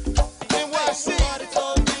 Somebody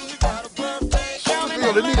told me you got a birthday.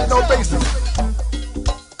 Feel the need to know basis.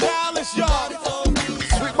 Dallas, y'all.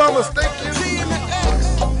 Sweet mama, thank you.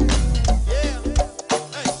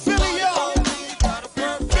 Philly, y'all.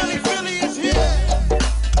 Philly is here.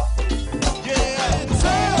 Yeah.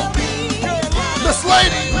 Tell me, Carolina. Miss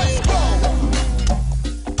Lady. Let's go.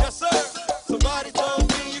 Yes, sir. Somebody told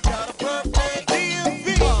me you got a birthday. DMV.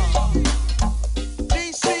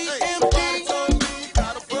 DCMD. Told me you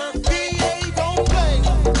got a birthday. DA don't play.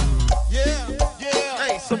 Yeah.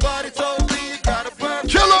 Hey, somebody told me you got a birthday.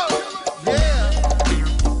 Killer. Yeah.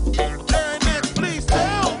 Turn next, please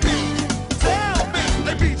tell me.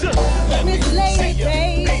 They be just let me Miss Lady, see ya.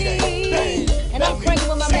 baby. And I'm cranking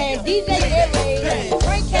with my man DJ Airway.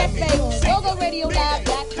 Frank Cafe on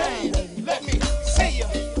GoGoRadioLive.com. Let me see ya.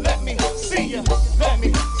 Let me see ya. Let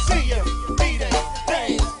me see ya. B-Day,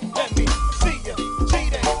 dance. Let me see ya.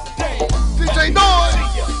 G-Day, dance. DJ Noise.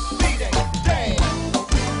 See ya. B-Day, dance.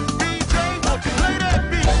 DJ, won't you play that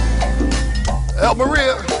beat? El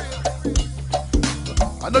Maria.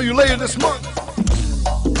 I know you later this month.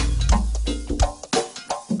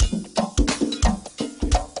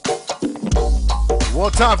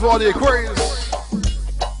 One time for all the Aquarius.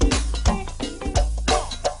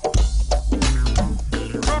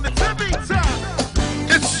 From the tippy top.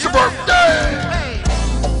 It's your birthday.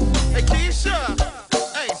 Hey, Keisha.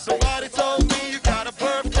 Hey, somebody told me you got a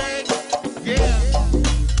birthday. Yeah.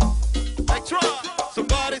 Hey, Trump.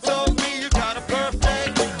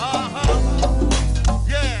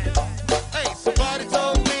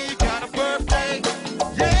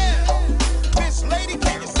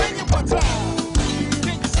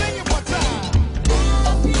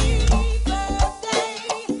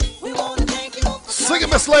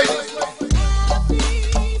 lady.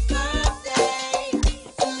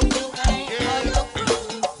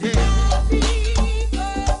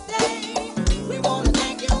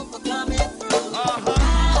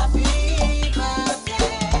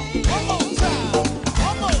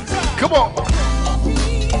 Come on.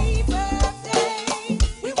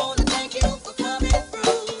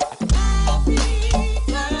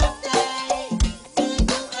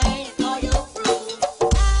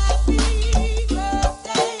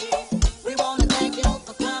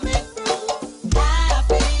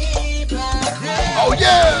 Oh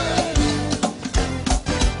yeah.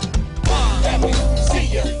 Let me see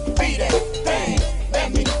you beat that thing.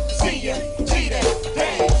 Let me see you G that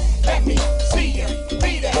thing. Let me see you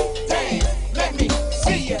beat that thing. Let me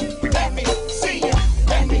see you. Let me see you.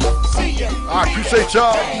 Let me see you. I appreciate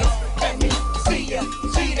y'all. Let me see you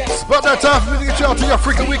G that. It's about that time for me to get y'all to your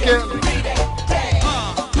freaking weekend.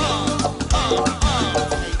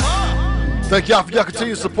 Thank y'all for your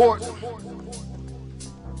continued support.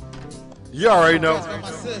 You already know.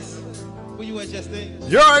 Where you at, Justine?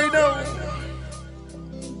 You already know.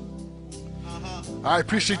 I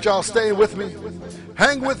appreciate y'all staying with me,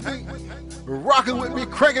 hang with me, rocking with me,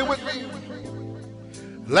 cranking with me,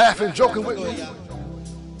 laughing, joking with me.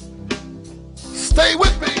 Stay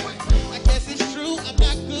with me. I guess it's true, I'm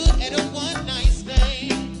not good at a one-night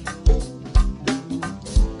stand.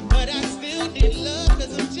 But I still need love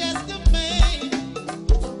because I'm just a man.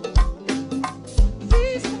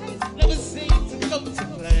 These nights never seem to go to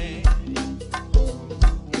plan.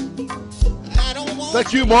 I don't want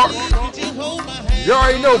Thank you, Mark. Could you hold my hand? You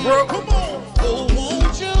already know, bro. Come on. Oh,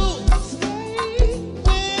 won't you stay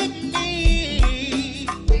with me?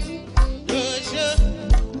 'Cause you're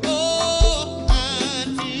all I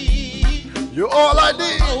need. You're all I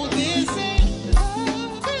need. Oh, this ain't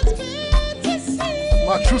love, it's fantasy.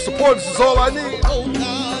 My true supporters is all I need. Oh,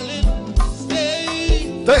 darling,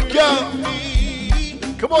 stay Thank y'all. with me.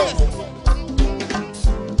 Come on.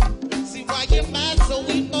 See why your mind's so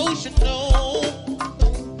emotional.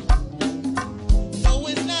 No,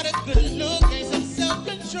 it's not a good look, ain't some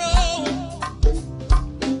self-control.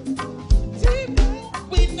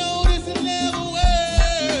 We know this will never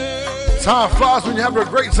work. Time flies when you're having a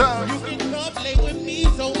great time. You can come play with me,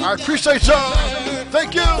 so we I appreciate y'all.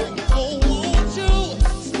 Thank you. Oh, won't you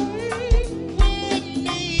stay with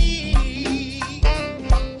me?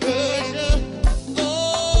 'Cause you're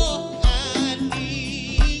all I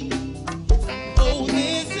need. Oh,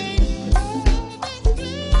 this ain't love, it's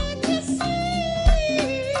fantasy.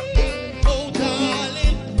 Oh,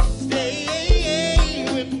 darling, stay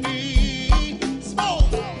with me.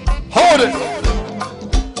 Smoke. Hold it.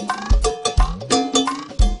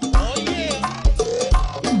 Oh, yeah.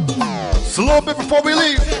 It's a little bit before we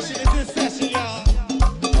leave. Session is this session, y'all.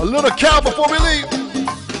 A little cow before we leave.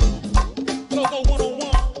 Go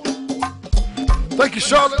 101. Thank you,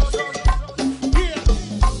 Charlotte. Yeah.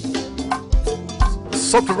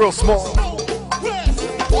 Something real small.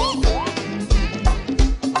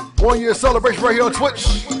 1 year celebration right here on Twitch.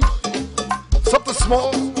 Something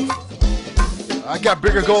small. I got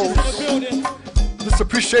bigger goals. Just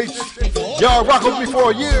appreciate y'all rocking with me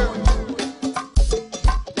for a year.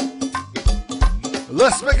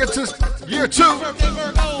 Let's make it to year 2. Come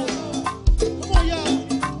on, y'all.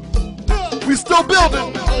 We still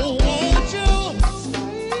building. Oh, won't you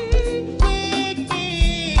stay with me?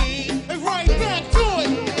 And right back to it.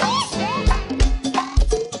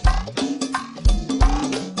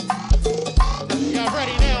 Y'all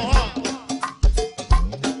ready now, huh?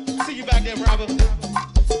 See you back there, brother.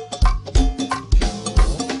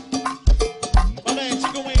 My man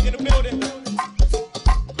Chico Wing in the building.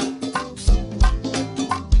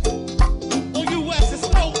 On US and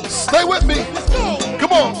Smoke. Stay with me. Let's go.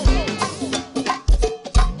 Come on.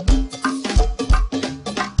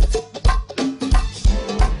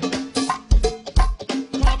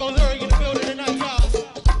 Marco Lurie in the building tonight, y'all.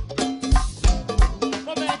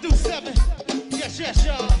 My man Do 7. Yes,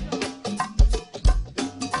 y'all.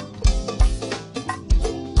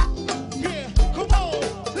 Yeah, come on.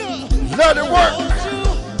 Look. Let it work. Won't you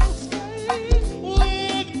stay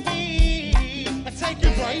with me? I take you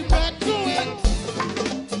right back to it.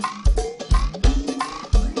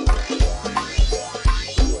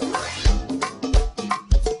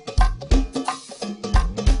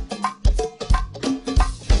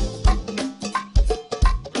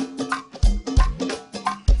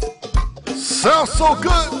 Sounds so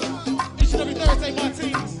good. Each and every Thursday,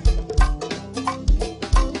 Martins.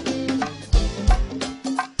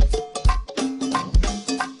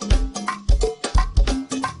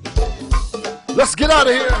 Let's get out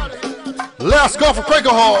of here. Last call for Cracker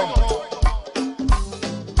Hall.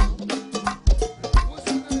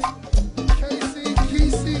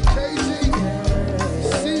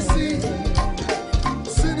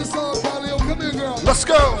 Let's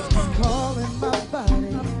go. It's calling my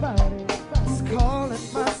body. It's calling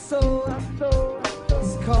my soul.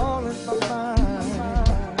 It's calling my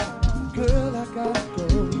mind. Girl, I gotta go.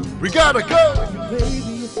 We gotta go.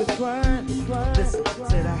 Baby, it's a grind. Listen,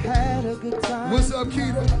 said I had a good time. What's up,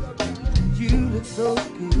 Keita? You look so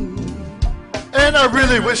good. And I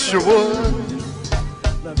really wish you would.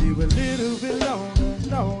 Love you a little bit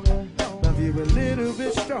longer. Love you a little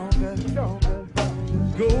bit stronger.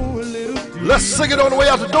 Go a little deeper. Let's sing it on the way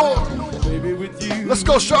out the door. Baby, with you. Let's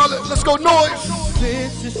go, Charlotte. Let's go, Noise.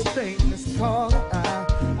 Since this thing is calling,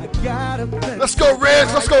 I gotta play. Let's go, Reg.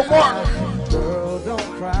 Let's go, Mark. Girl,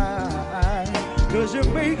 don't cry, 'cause you're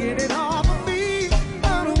making it hard for me.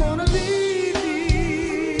 I don't wanna leave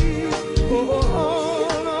you. Oh,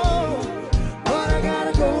 no. But I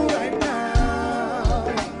gotta go right now.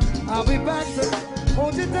 I'll be back to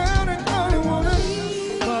hold you down and I don't wanna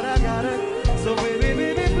leave. But I gotta, so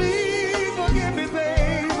baby, please forgive me,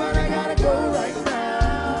 babe. But I gotta go right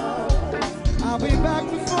now. I'll be back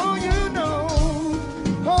before you know.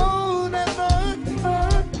 Hold that thought,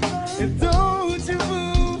 and don't you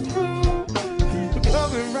move.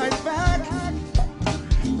 Coming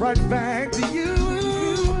right back to you.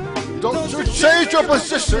 Don't you change your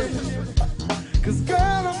position. 'Cause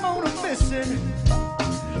girl, I'm on a mission.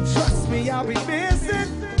 Trust me, I'll be missing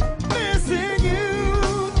you.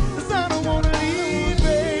 'Cause I don't wanna leave,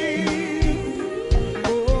 babe.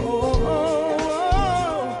 Oh,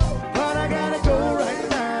 but I gotta go right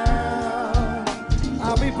now.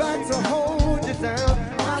 I'll be back to hold you down.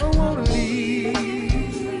 I don't wanna leave,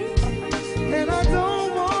 and I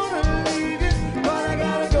don't wanna leave it, but I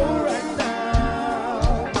gotta go right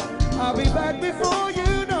now. I'll be back before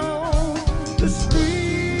you know. The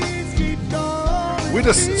streets keep going. We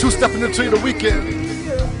just two-stepping into the weekend.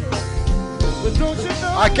 But don't you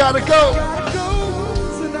know I gotta go.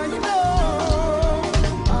 so now you know.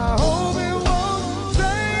 I hope it won't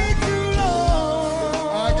take too long.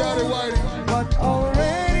 I got it, Whitey. But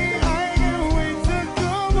already I can't wait to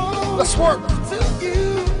come home. Let's work. To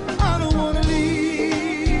you, I don't wanna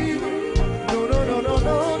leave.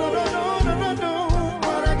 No.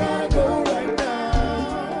 But I gotta go right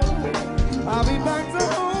now. I'll be back to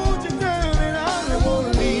hold you down and I don't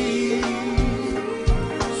wanna leave.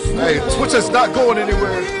 Hey, Twitch is not going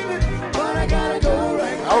anywhere. But I gotta go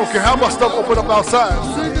right now. I don't care how much stuff open up outside.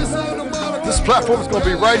 This platform is gonna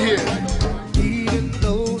be right here. Even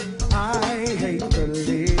though I hate to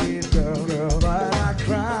leave, girl, but I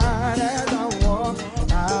cried as I walked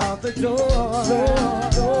out the door.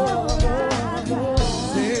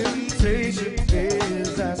 Temptation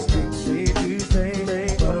is asking me to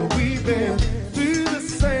stay, but we've been through the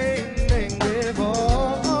same thing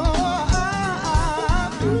before.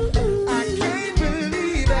 I can't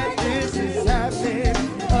believe that this is happening.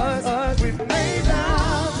 Us, we've made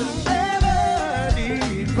vows to never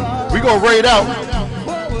depart. We gonna raid out.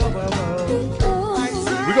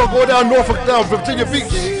 We gonna go down Norfolk, down Virginia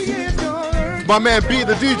Beach. My man B,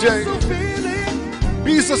 the DJ.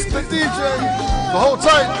 B's just the DJ. The whole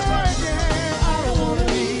time.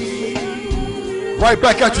 Right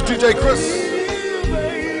back at you, DJ Chris.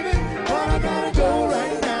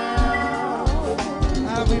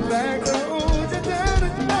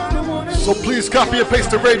 So please copy and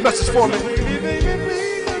paste the raid message for me.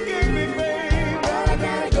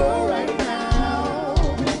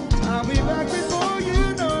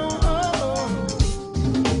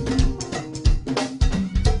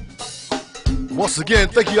 Once again,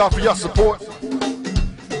 thank you all for your support.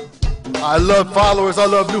 I love followers, I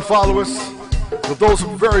love new followers. So those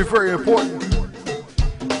are very, very important.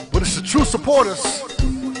 But it's the true supporters,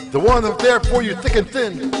 the ones that are there for you thick and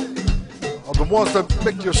thin, are the ones that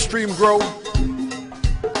make your stream grow,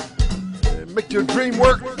 make your dream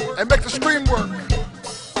work, and make the stream work.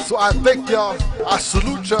 So I thank y'all, I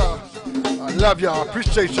salute y'all, I love y'all, I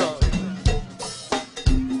appreciate y'all.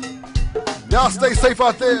 Y'all stay safe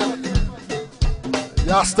out there.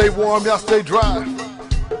 Y'all stay warm, y'all stay dry.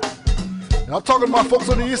 And I'm talking to my folks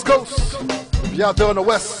on the East Coast. If y'all out there on the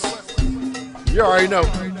West, you already know.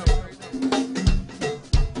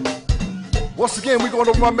 Once again, we're going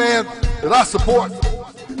over my man that I support.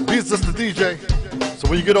 He's just the DJ. So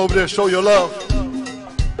when you get over there, show your love.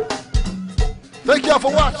 Thank y'all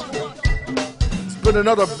for watching. It's been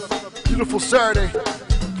another beautiful Saturday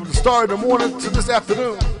from the start of the morning to this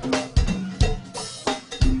afternoon.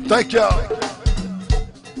 Thank y'all.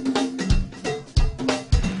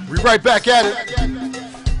 We right back at it.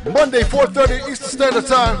 Monday, 4:30 Eastern Standard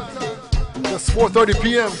Time. That's 4:30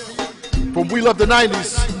 p.m. from We Love the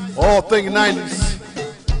 90s. All thing 90s.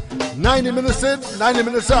 90 minutes in, 90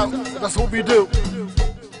 minutes out. That's what we do.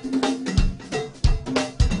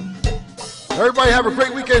 Everybody have a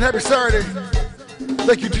great weekend. Happy Saturday.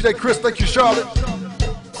 Thank you, DJ Chris. Thank you, Charlotte.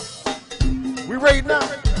 We ready now.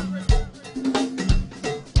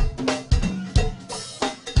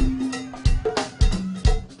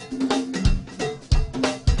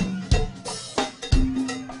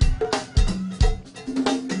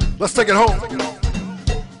 Let's take it home.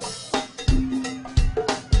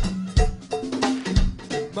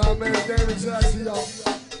 My man David Jackson, y'all.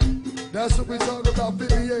 That's what we talk about,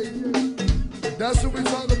 58. That's what we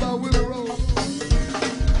talk about, Willie Rose.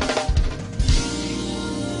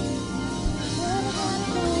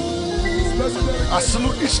 I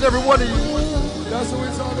salute each and every one of you. That's what we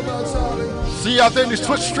talk about, Charlie. See you out there in these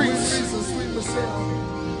Twitch streets. Sweet Michelle,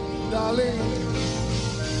 Darlene.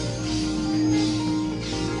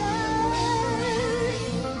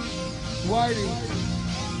 Whitey.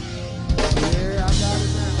 Yeah, I got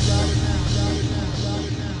it now.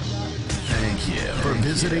 Thank you for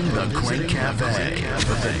visiting the Crank Cafe.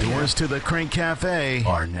 But the doors to the Crank Cafe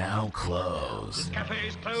are now closed. This cafe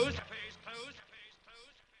is closed.